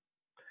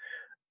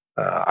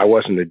I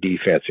wasn't a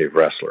defensive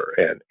wrestler,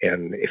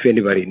 and if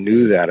anybody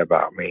knew that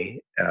about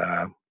me,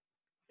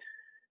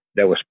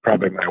 that was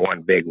probably my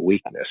one big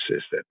weakness,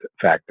 is that the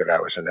fact that I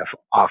was an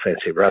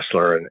offensive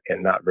wrestler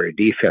and not very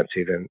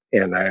defensive,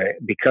 and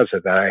because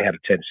of that, I had a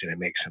tendency to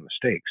make some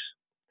mistakes.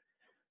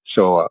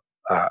 So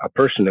a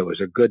person that was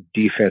a good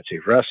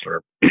defensive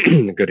wrestler,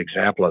 a good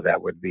example of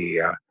that would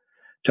be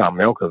Tom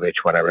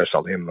Milkovich when I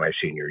wrestled him my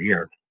senior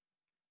year.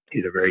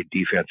 He's a very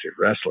defensive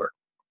wrestler.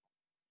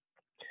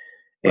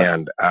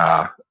 And,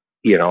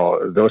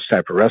 those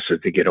type of wrestlers,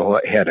 they get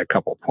ahead a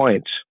couple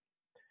points,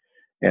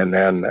 and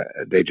then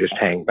they just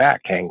hang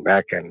back and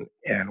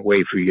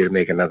wait for you to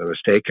make another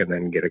mistake and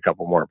then get a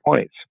couple more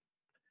points.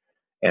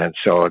 And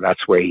so that's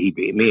the way he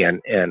beat me.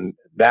 And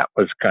that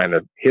was kind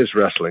of his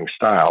wrestling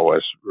style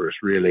was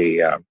really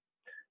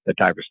the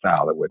type of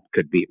style that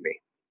could beat me.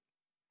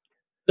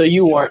 So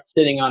you weren't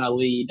sitting on a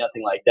lead,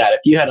 nothing like that.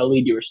 If you had a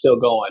lead, you were still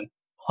going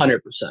 100%.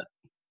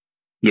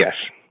 Yes,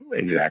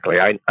 exactly.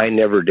 I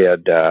never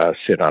did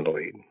sit on a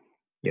lead,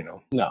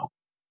 No.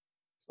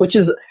 Which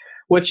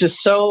is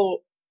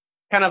so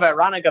kind of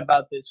ironic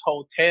about this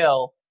whole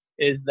tale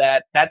is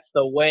that that's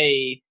the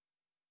way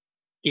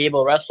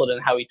Gable wrestled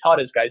and how he taught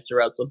his guys to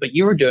wrestle. But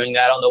you were doing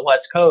that on the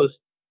West Coast,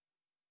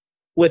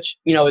 which,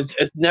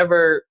 it's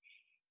never,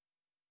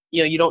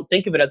 you don't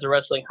think of it as a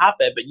wrestling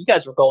hotbed, but you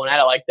guys were going at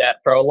it like that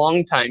for a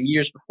long time,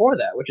 years before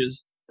that,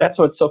 that's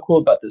what's so cool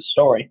about this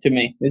story to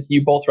me, is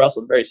you both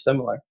wrestled very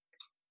similar.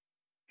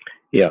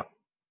 Yeah.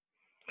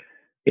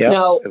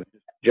 Now, it was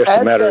just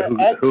a matter of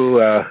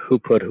who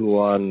put who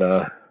on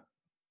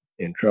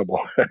in trouble.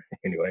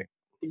 Anyway.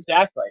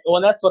 Exactly.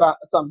 Well, that's what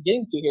I'm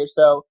getting to here.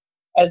 So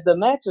as the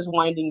match is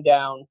winding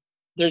down,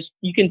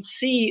 you can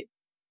see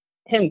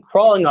him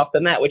crawling off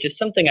the mat, which is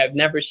something I've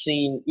never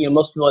seen.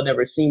 Most people have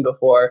never seen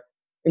before.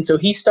 And so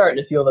he's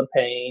starting to feel the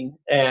pain,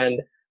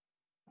 and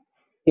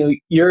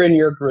you're in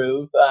your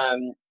groove.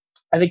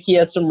 I think he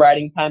has some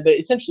riding time, but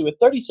essentially with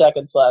 30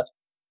 seconds left,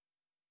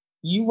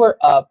 you were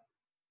up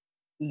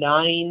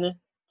 9-8,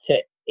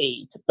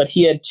 but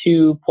he had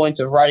 2 points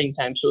of riding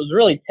time, so it was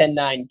really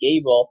 10-9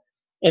 Gable.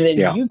 And then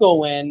you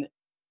go in,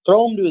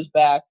 throw him to his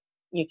back,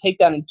 you take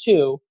down in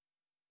 2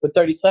 with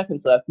 30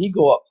 seconds left. You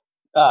go up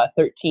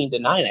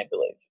 13-9, I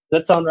believe.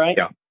 Does that sound right?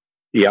 Yeah.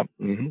 Yep.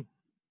 Mm-hmm.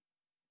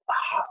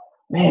 Oh,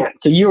 man,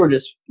 so you were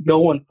just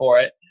going for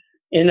it.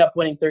 Ended up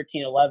winning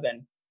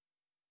 13-11.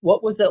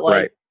 What was it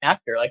like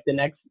after, like the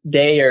next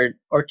day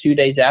or 2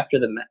 days after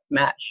the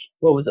match?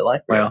 What was it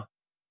like? Well,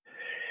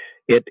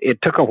 it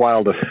took a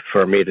while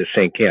for me to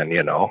sink in.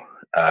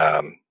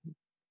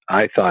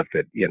 I thought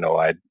that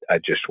I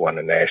just won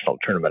a national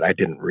tournament. I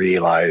didn't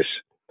realize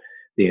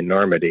the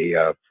enormity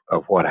of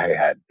what I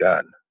had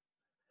done,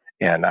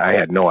 and I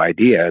had no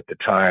idea at the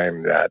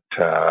time that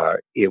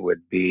it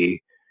would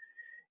be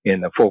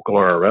in the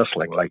folklore of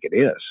wrestling like it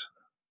is.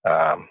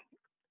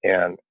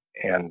 And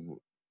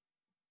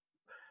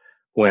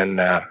when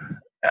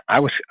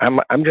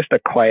I'm just a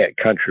quiet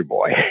country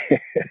boy,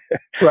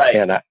 right?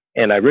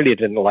 And I really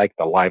didn't like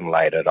the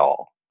limelight at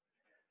all.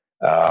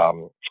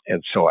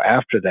 And so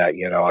after that,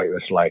 it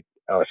was like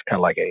I was kind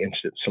of like an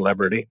instant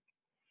celebrity.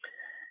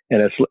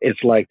 And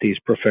it's like these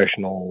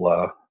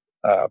professional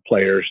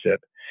players that,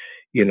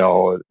 you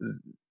know,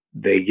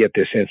 they get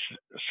this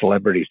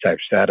celebrity type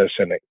status,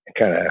 and it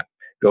kind of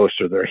goes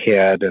to their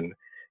head, and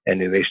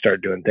then they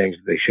start doing things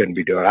that they shouldn't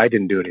be doing. I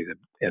didn't do any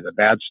of the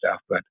bad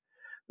stuff, but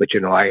you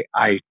know,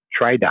 I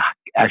tried to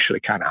actually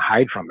kind of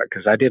hide from it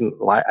because I didn't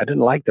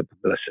like the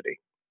publicity.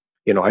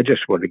 You know, I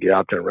just wanted to get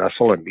out there and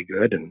wrestle and be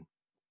good, and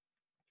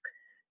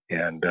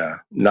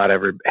not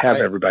have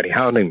everybody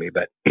hounding me.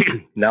 But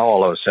now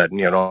all of a sudden,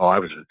 you know, I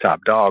was the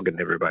top dog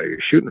and everybody was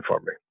shooting for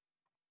me.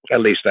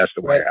 At least that's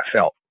the way I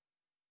felt.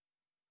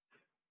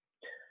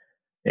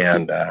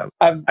 And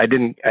I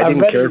didn't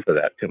care for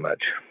that too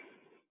much.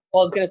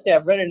 Well, I was going to say,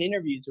 I've read in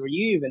interviews where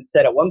you even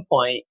said at one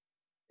point,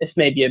 this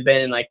maybe had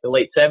been in like the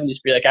late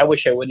 70s, be like, I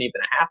wish it wouldn't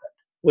even happen,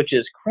 which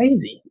is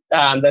crazy,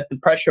 that the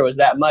pressure was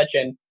that much.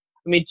 And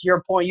I mean, to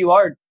your point, you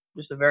are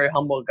just a very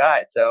humble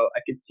guy. So I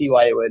could see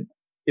why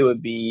it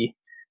would be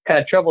kind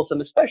of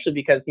troublesome, especially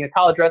because, you know,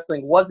 college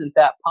wrestling wasn't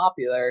that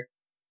popular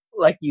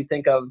like you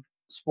think of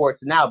sports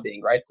now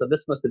being, right? So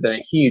this must have been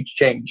a huge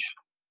change.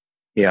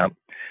 Yeah.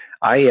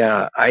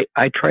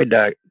 I tried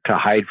to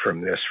hide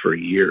from this for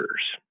years.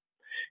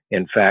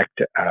 In fact,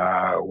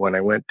 when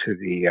I went to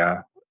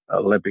the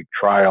Olympic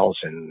trials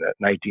in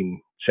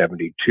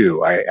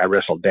 1972, I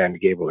wrestled Dan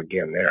Gable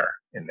again there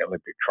in the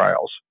Olympic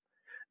trials,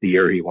 the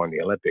year he won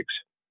the Olympics.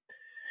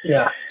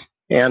 Yeah.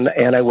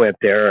 And I went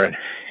there,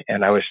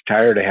 and I was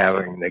tired of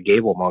having the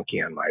Gable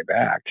monkey on my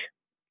back.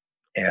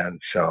 And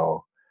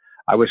so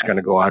I was going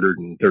to go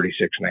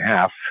 136 and a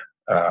half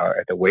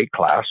at the weight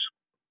class.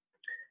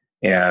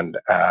 And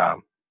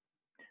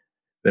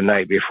the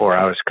night before,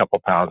 I was a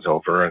couple pounds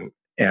over,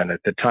 and at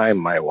the time,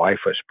 my wife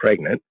was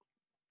pregnant,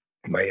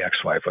 my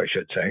ex-wife, I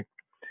should say,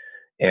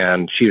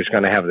 and she was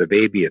going to have the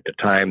baby at the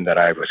time that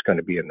I was going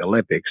to be in the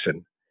Olympics,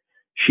 and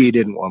she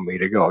didn't want me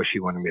to go. She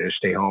wanted me to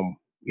stay home,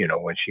 you know,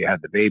 when she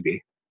had the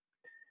baby.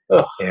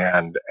 Ugh.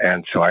 And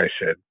so I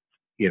said,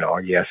 you know,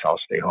 yes, I'll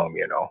stay home.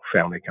 You know,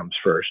 family comes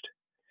first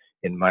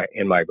in my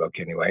book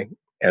anyway.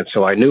 And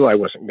so I knew I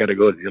wasn't going to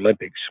go to the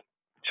Olympics.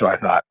 So I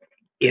thought,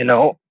 you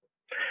know,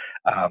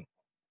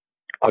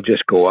 I'll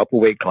just go up a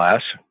weight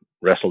class,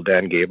 wrestle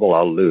Dan Gable,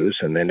 I'll lose,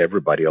 and then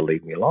everybody will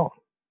leave me alone.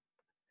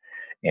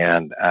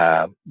 And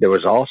there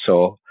was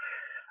also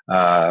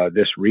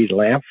this Reed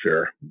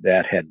Lamphere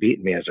that had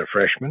beaten me as a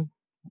freshman,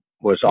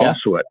 was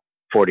also at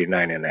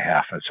 49 and a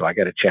half. And so I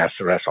got a chance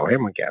to wrestle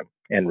him again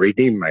and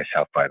redeem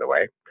myself, by the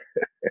way.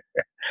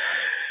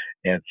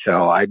 And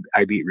so I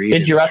beat Reed.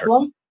 Did you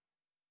wrestle him?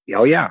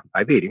 Oh, yeah,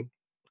 I beat him.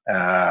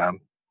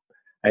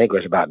 I think it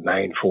was about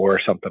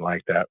 9-4, something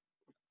like that.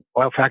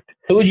 Well, in fact,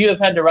 who would you have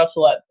had to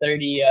wrestle at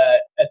 30,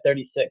 at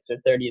 36 or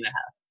 30 and a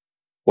half?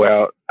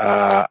 Well,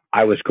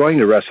 I was going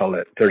to wrestle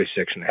at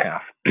 36 and a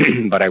half,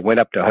 but I went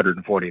up to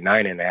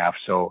 149 and a half.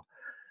 So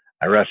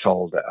I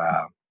wrestled.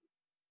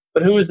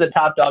 But who was the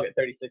top dog at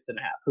 36 and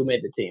a half? Who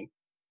made the team?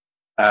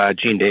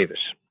 Gene Davis.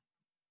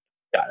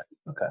 Got it.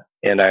 Okay.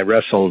 And I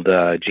wrestled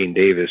Gene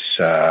Davis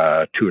 2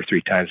 or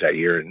 3 times that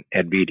year and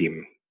had beat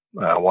him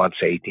once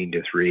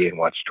 18-3 and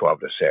once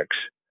 12-6.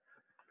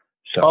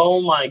 So.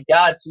 Oh my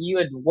God! So you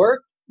had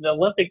worked the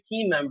Olympic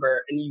team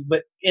member, and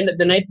but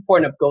the night before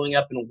ended up going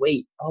up in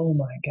weight. Oh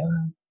my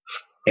God!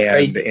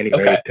 And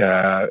anyway,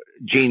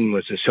 Gene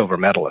was a silver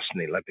medalist in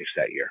the Olympics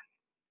that year.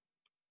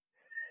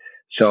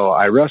 So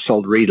I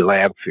wrestled Reed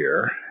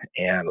Lamphere,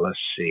 and let's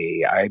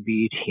see, I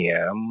beat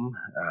him.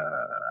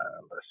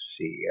 Let's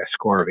see, a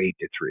score of 8-3.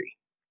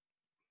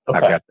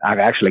 Okay. I've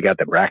actually got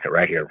the bracket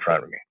right here in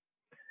front of me.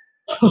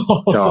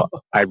 So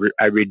I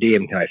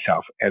redeemed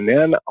myself. And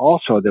then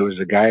also there was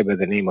a guy by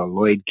the name of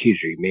Lloyd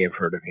Keiser. You may have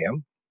heard of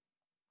him.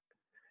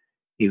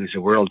 He was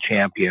a world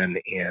champion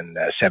in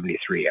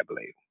 73, I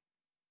believe.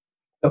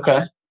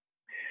 Okay.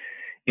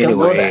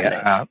 Anyway,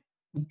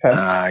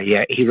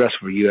 yeah, he wrestled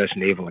for U.S.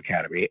 Naval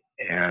Academy.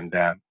 And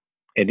at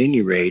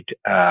any rate,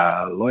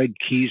 Lloyd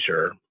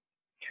Keiser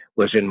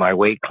was in my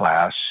weight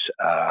class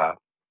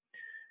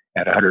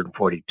at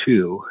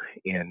 142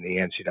 in the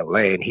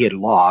NCAA, and he had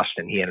lost,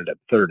 and he ended up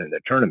third in the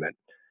tournament.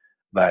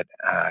 But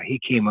he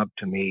came up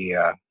to me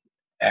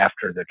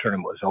after the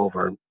tournament was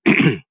over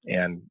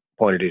and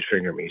pointed his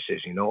finger at me. He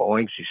says, you know,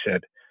 Oinks, he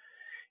said,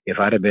 if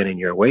I'd have been in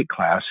your weight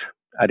class,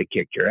 I'd have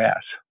kicked your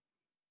ass.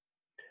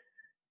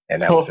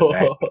 And that was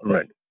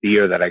the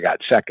year that I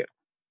got second.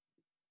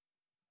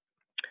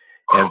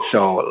 And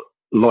so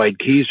Lloyd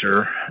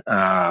Keiser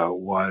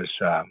was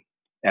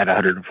at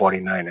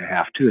 149 and a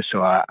half too.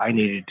 So I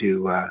needed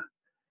to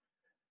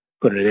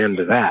put an end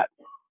to that.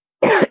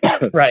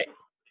 Right.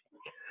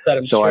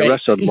 So I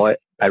wrestled Lloyd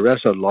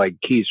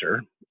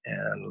Keiser,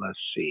 and let's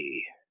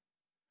see,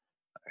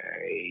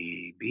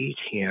 I beat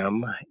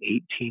him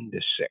 18-6.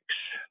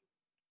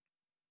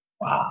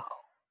 Wow.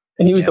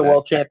 And he was the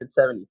world champ in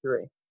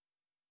 73.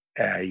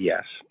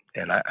 Yes.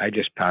 And I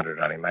just pounded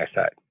on him. I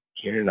thought,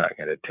 you're not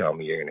going to tell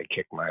me you're going to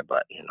kick my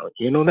butt.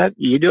 You know that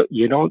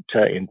you don't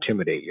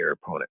intimidate your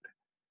opponent.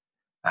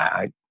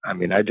 I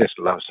mean, I just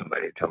love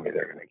somebody to tell me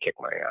they're going to kick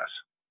my ass.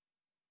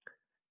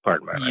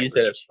 Pardon my use language.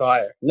 it as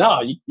fire.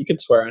 No, you can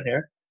swear on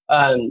here.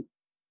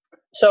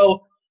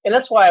 So, and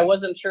that's why I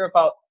wasn't sure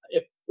about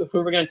if we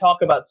were going to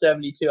talk about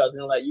 72. I was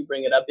going to let you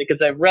bring it up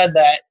because I read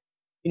that,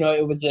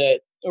 it was a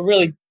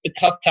really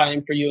tough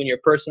time for you in your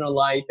personal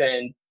life,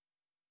 and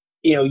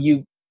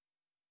you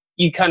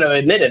kind of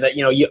admitted that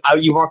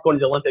you weren't going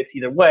to the Olympics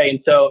either way, and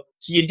so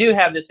you do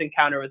have this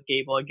encounter with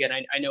Gable again.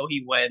 I know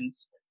he wins,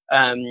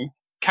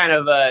 kind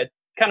of a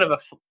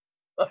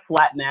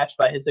flat match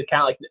by his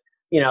account. Like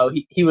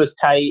he was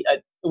tight.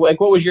 Like,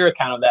 what was your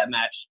account of that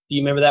match? Do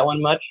you remember that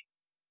one much?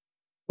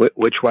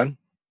 Which one?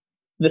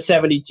 The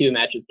 72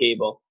 match with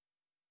Gable.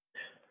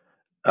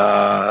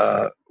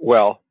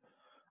 Well,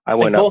 I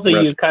went like up. Both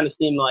of you kind of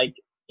seemed like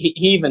he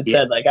even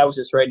said like I was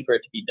just ready for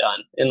it to be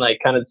done, and like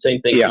kind of the same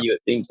thing for you.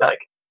 It seems like.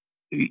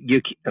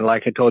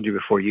 Like I told you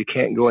before, you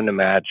can't go in the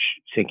match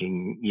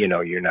thinking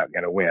you're not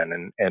going to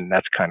win, and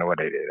that's kind of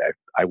what I did.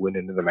 I went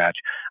into the match.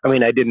 I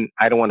mean, I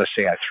don't want to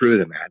say I threw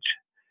the match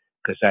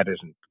because that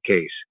isn't the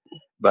case,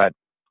 but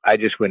I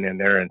just went in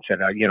there and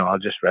said, I'll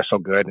just wrestle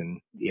good, and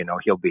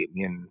he'll beat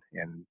me,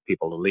 and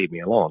people will leave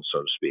me alone, so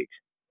to speak.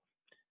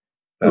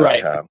 But,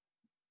 right.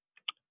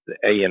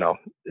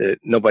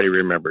 Nobody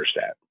remembers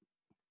that.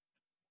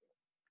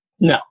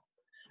 No,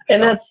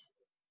 and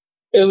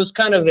it was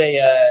kind of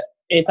a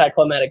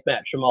anticlimactic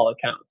match from all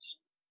accounts.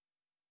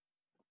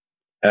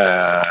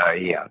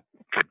 Yeah,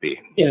 could be.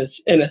 In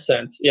a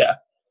sense, yeah.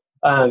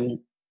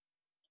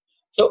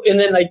 So, and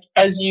then like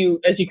as you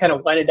kind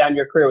of winded down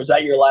your career, was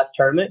that your last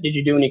tournament? Did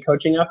you do any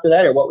coaching after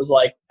that, or what was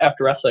like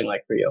after wrestling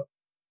like for you?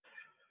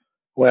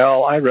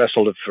 Well, I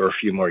wrestled it for a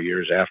few more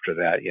years after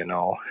that,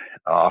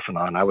 off and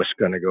on. I was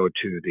going to go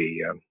to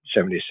the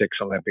 76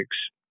 Olympics,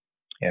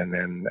 and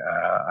then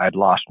I'd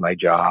lost my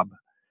job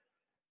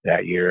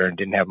that year and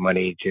didn't have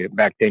money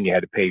back then you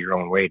had to pay your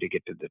own way to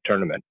get to the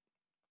tournament.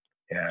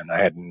 And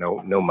I had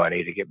no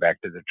money to get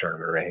back to the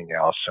tournament or anything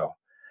else. So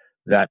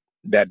that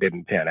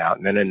didn't pan out.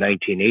 And then in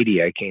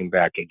 1980, I came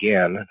back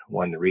again,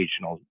 won the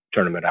regional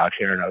tournament out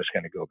here, and I was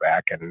going to go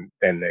back, and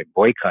then they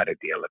boycotted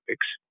the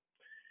Olympics.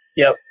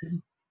 Yep.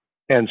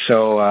 And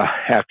so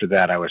after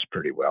that, I was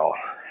pretty well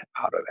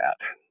out of that.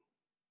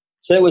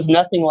 So it was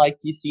nothing like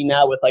you see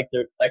now with like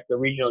the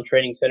regional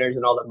training centers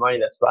and all the money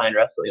that's behind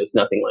wrestling. It was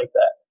nothing like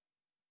that.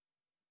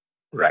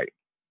 Right.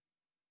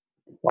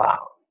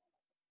 Wow.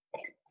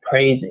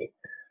 Crazy.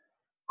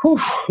 Whew,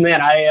 man,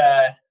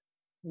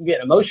 I'm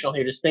getting emotional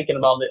here just thinking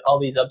about all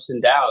these ups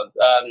and downs.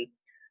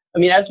 I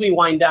mean, as we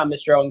wind down,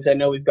 Mr. Owens, I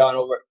know we've gone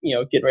over,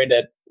 getting ready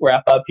to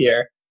wrap up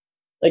here.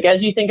 Like,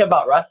 as you think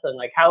about wrestling,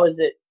 like how has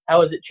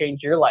it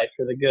changed your life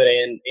for the good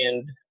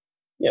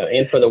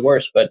and for the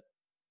worse? But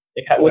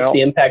like, what's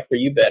the impact for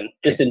you been,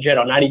 just in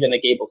general, not even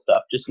the Gable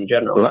stuff, just in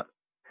general?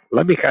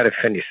 Let me kind of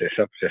finish this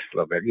up just a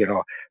little bit.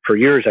 For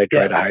years I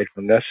tried to hide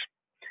from this.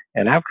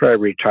 And after I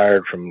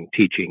retired from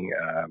teaching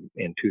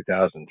in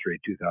 2003,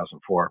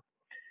 2004,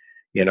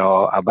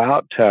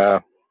 about,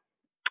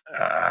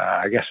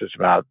 I guess it's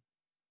about,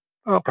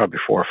 probably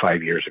 4 or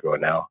 5 years ago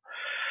now,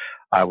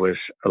 I was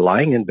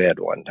lying in bed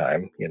one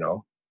time,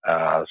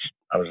 I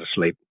was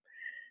asleep,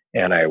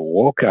 and I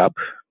woke up,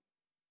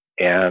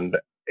 and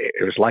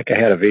it was like I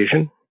had a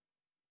vision.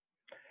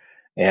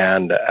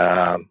 And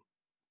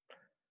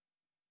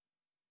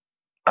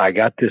I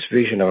got this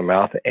vision of a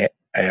mouth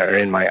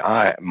in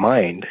my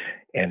mind,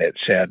 and it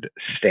said,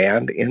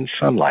 "Stand in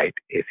sunlight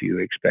if you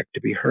expect to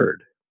be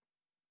heard."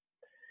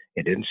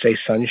 It didn't say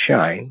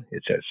sunshine,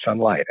 it said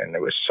sunlight. And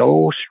it was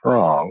so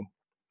strong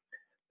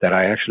that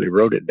I actually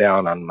wrote it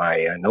down on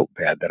my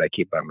notepad that I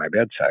keep by my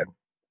bedside.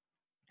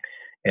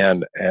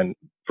 And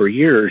for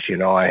years,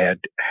 I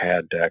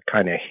had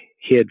kind of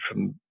hid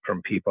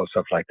from people,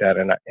 stuff like that.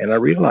 And I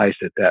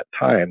realized at that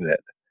time that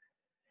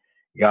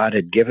God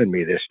had given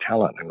me this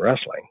talent in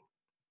wrestling,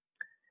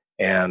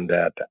 and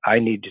that I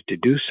needed to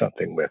do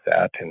something with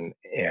that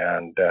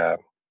and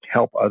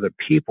help other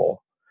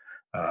people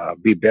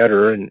be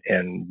better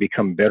and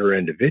become better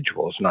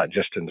individuals, not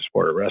just in the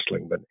sport of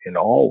wrestling, but in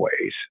all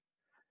ways.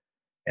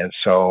 And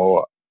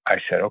so I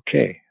said,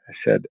 okay,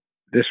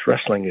 this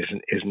wrestling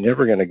is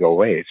never going to go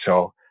away.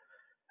 So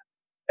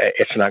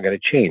it's not going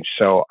to change.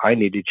 So I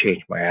need to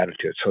change my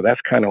attitude. So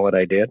that's kind of what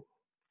I did.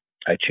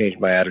 I changed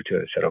my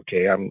attitude. I said,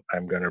 okay, I'm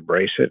going to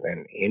embrace it.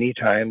 And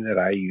anytime that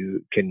I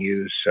can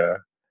use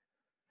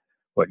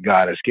what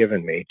God has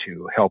given me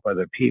to help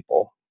other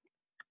people,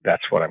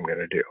 that's what I'm going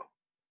to do.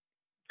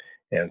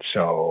 And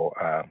so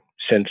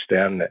since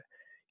then,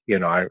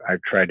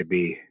 I've tried to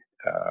be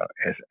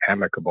as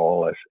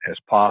amicable as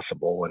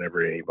possible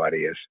whenever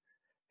anybody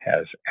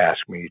has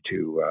asked me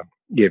to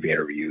give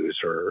interviews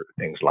or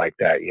things like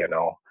that,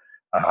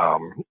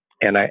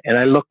 and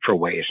I look for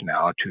ways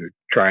now to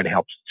try and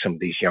help some of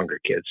these younger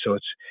kids. So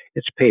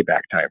it's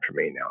payback time for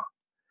me now.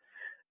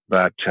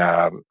 But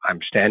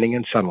I'm standing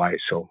in sunlight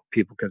so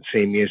people can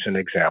see me as an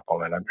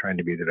example, and I'm trying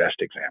to be the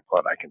best example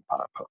that I can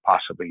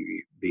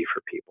possibly be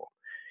for people.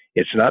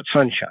 It's not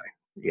sunshine.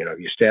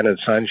 You stand in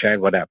sunshine,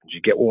 what happens?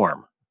 You get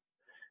warm.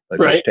 But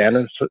right.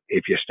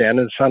 If you stand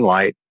in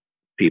sunlight,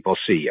 people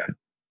see you,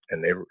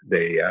 and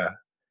they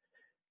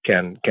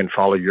can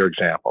follow your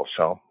example.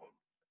 So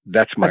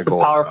that's my goal.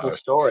 That's a powerful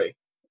story,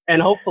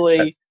 and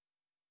hopefully,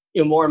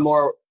 more and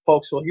more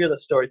folks will hear the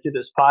story through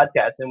this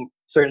podcast, and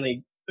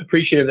certainly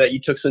appreciative that you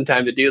took some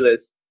time to do this.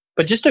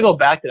 But just to go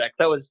back to that,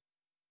 'cause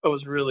that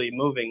was really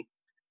moving.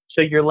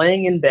 So you're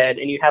laying in bed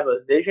and you have a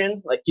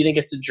vision, like you didn't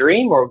get to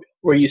dream, or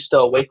were you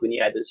still awake when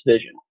you had this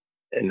vision?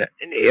 And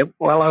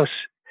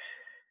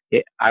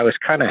I was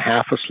kind of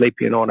half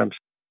asleep, you know what I'm saying?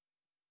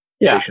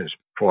 Yeah. Visions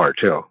before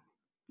too.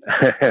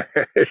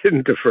 It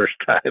isn't the first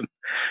time,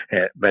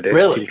 but it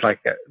really? seems like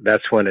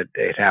that's when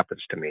it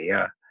happens to me.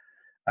 Yeah.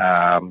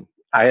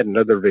 I had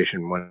another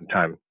vision one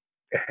time,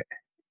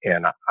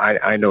 and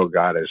I know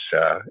God is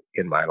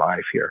in my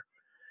life here,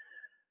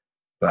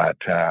 but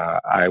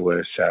I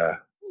was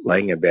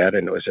laying in bed,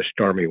 and it was a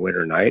stormy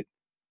winter night,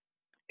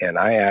 and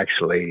I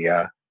actually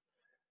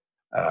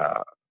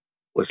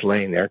was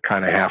laying there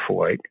kind of half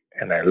awake,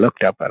 and I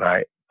looked up and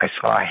I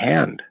saw a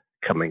hand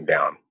coming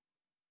down.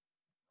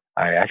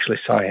 I actually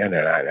saw a hand,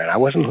 and I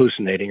wasn't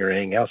hallucinating or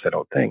anything else, I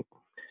don't think.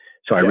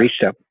 So I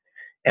reached up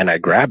and I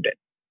grabbed it,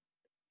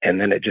 and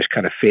then it just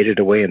kind of faded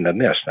away in the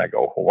mist. And I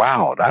go,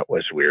 wow, that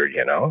was weird,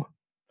 you know?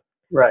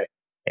 Right.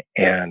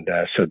 And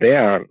so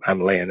there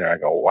I'm laying there. I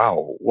go,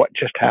 wow, what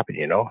just happened,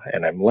 you know?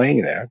 And I'm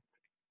laying there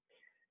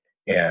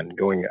and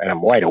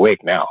I'm wide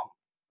awake now.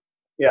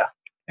 Yeah.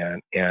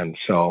 And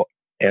so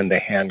the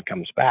hand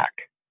comes back.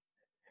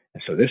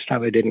 And so this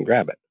time I didn't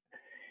grab it.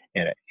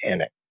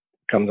 And it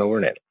comes over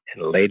and it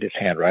laid its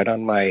hand right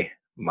on my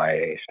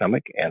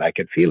stomach, and I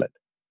could feel it.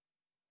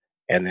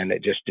 And then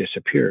it just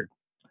disappeared.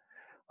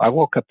 I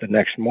woke up the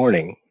next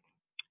morning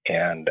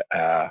and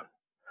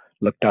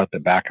looked out the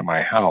back of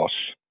my house,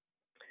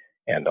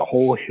 and the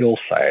whole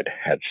hillside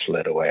had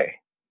slid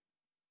away.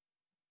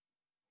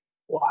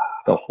 Wow.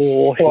 The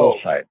whole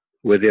hillside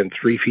within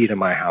 3 feet of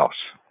my house.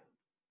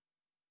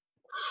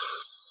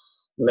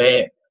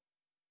 Man.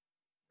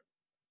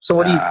 So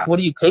what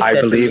do you take? I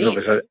believe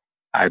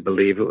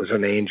it was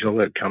an angel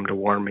that come to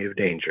warn me of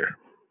danger.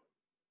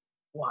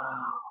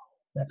 Wow,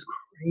 that's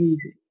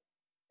crazy.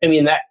 I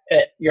mean, that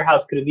your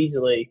house could have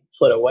easily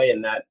slid away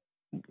in that.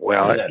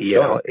 Well, you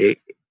know,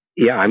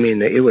 I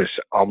mean, it was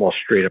almost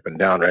straight up and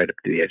down, right up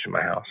to the edge of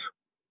my house.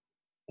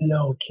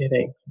 No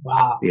kidding.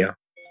 Wow. Yeah.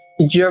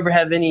 Did you ever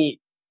have any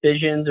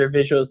visions or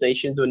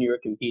visualizations when you were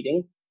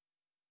competing?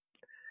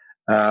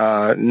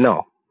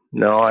 No,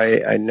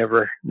 I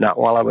never, not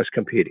while I was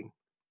competing.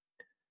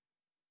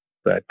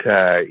 But,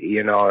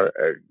 you know,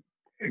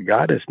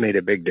 God has made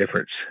a big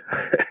difference.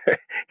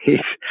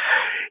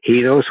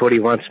 He knows what he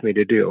wants me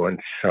to do. And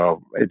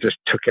so it just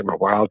took him a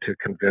while to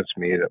convince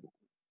me that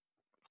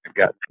I've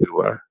got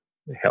to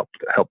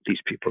help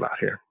these people out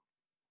here.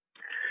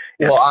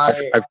 Well,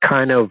 I've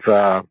kind of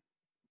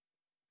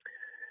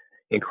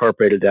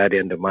incorporated that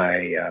into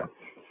my,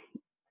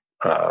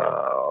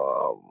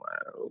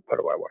 what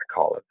do I want to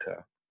call it?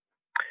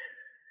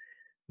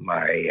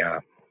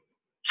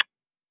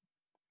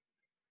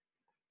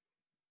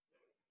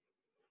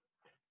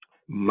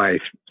 My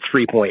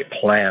 3-point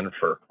plan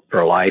for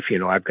life. You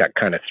know, I've got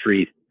kind of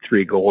three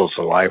goals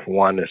in life.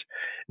 One is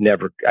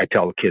I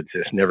tell the kids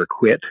this, never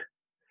quit,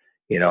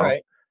 you know.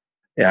 Right.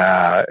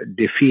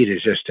 Defeat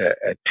is just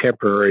a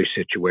temporary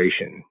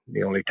situation.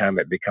 The only time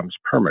it becomes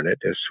permanent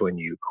is when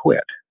you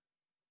quit,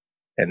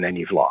 and then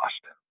you've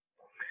lost.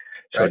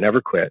 So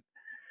never quit.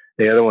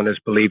 The other one is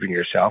believe in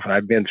yourself. And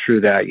I've been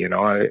through that, you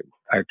know.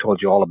 I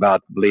told you all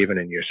about believing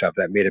in yourself.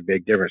 That made a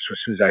big difference. As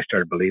soon as I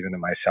started believing in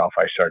myself,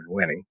 I started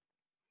winning.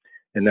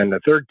 And then the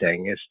third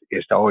thing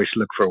is to always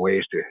look for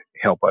ways to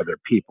help other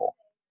people.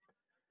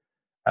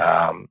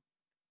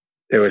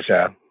 There was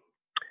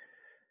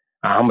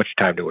how much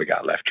time do we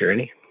got left here,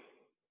 Ernie?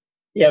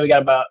 Yeah, we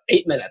got about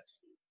 8 minutes.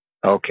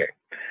 Okay.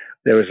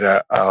 There was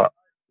a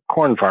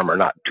corn farmer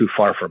not too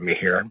far from me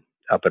here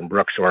up in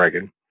Brooks,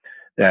 Oregon,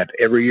 that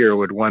every year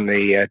would win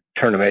the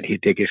tournament.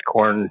 He'd take his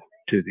corn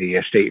to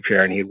the state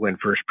fair and he'd win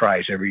first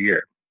prize every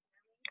year.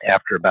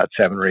 After about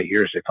 7 or 8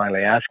 years, they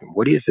finally asked him,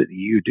 what is it that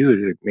you do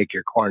to make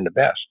your corn the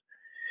best?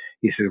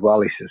 He says,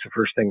 the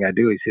first thing I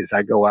do, he says,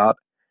 I go out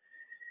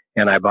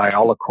and I buy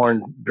all the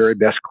very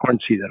best corn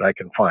seed that I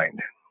can find.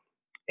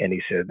 And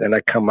he said, then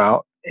I come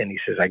out and he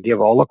says, I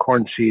give all the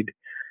corn seed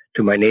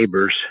to my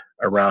neighbors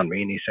around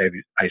me. And he said,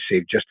 I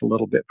save just a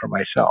little bit for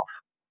myself.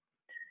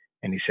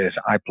 And he says,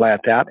 I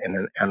plant that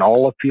and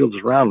all the fields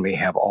around me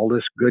have all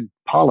this good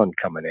pollen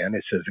coming in.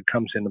 It says it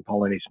comes in and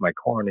pollinates my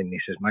corn. And he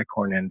says, my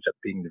corn ends up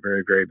being the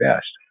very, very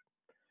best.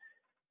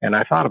 And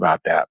I thought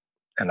about that.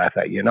 And I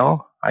thought, you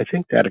know, I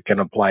think that it can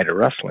apply to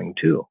wrestling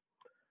too.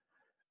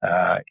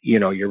 You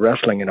know, you're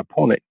wrestling an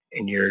opponent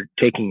and you're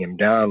taking him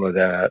down with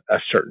a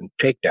certain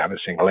takedown, a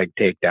single leg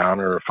takedown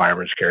or a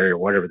fireman's carry or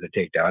whatever the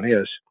takedown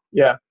is.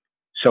 Yeah.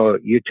 So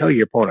you tell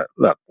your opponent,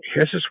 look,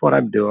 this is what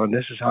I'm doing.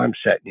 This is how I'm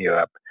setting you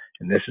up.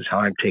 And this is how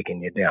I'm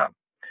taking you down.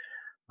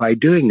 By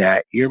doing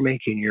that, you're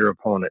making your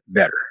opponent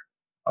better.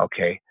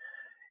 Okay.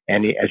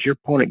 And as your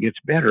opponent gets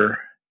better,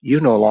 you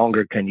no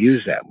longer can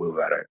use that move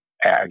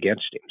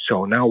against him.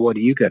 So now what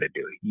do you got to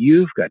do?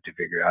 You've got to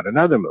figure out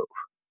another move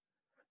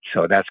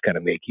So that's going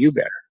to make you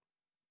better.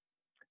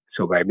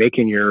 So by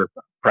making your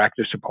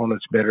practice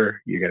opponents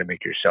better, you're going to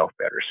make yourself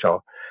better.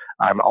 So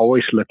I'm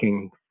always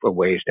looking for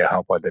ways to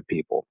help other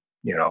people,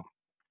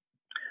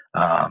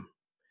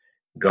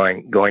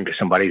 going to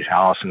somebody's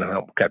house and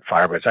help cut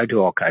firewood. I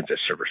do all kinds of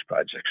service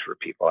projects for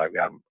people. I've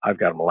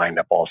got them lined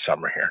up all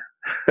summer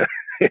here.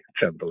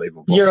 It's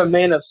unbelievable. You're a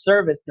man of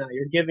service now.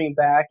 You're giving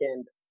back,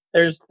 and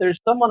there's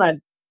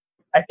someone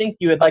I think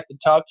you would like to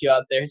talk to you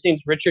out there. His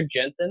name's Richard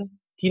Jensen.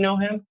 Do you know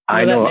him?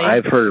 I know.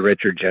 I've heard of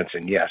Richard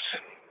Jensen. Yes.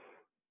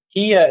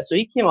 So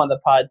he came on the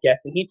podcast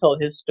and he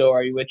told his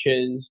story, which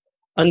is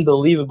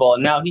unbelievable.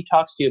 And now he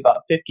talks to you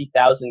about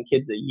 50,000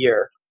 kids a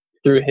year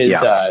through his.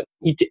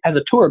 He has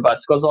a tour bus,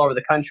 goes all over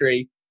the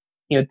country.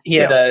 He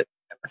had a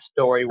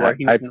story where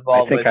he was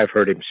involved. I think I've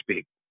heard him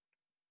speak.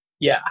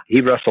 Yeah. He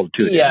wrestled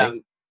too,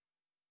 didn't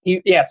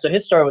he? So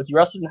his story was he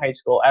wrestled in high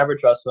school,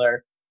 average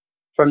wrestler.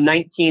 From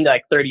 19 to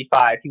like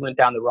 35, he went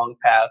down the wrong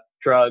path,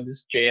 drugs,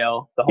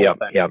 jail, the whole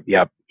thing.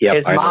 Yep.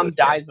 His mom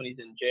dies when he's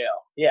in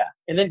jail. Yeah.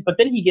 But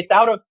then he gets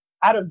out of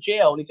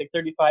jail when he's like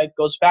 35,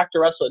 goes back to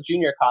wrestle at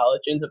junior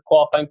college, ends up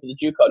qualifying for the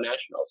JUCO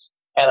Nationals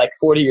at like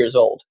 40 years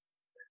old.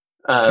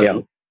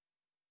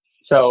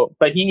 So,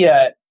 but he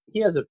has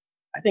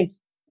I think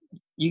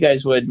you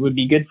guys would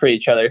be good for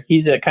each other.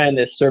 He's a kind of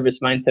this service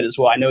mindset as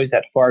well. I know he's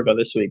at Fargo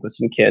this week with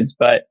some kids,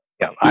 but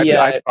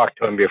I've talked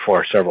to him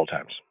before several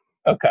times.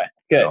 Okay,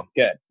 good.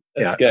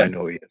 That's good. I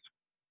know he is.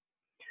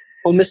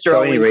 Well, Mr.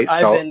 Owens, anyway,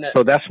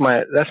 so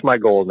that's my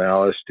goal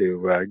now is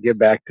to give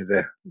back to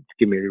the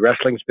community.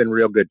 Wrestling's been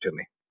real good to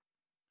me,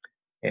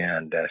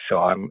 and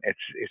so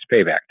it's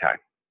payback time.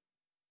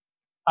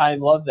 I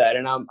love that,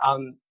 and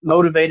I'm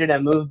motivated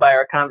and moved by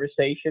our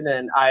conversation,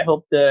 and I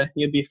hope to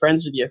be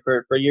friends with you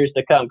for years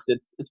to come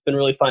because it's been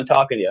really fun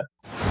talking to you.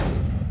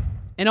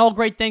 And all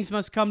great things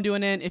must come to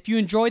an end. If you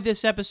enjoyed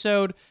this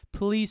episode,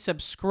 please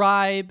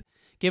subscribe.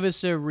 Give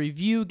us a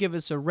review, give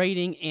us a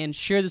rating, and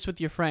share this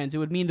with your friends. It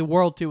would mean the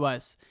world to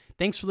us.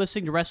 Thanks for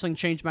listening to Wrestling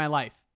Changed My Life.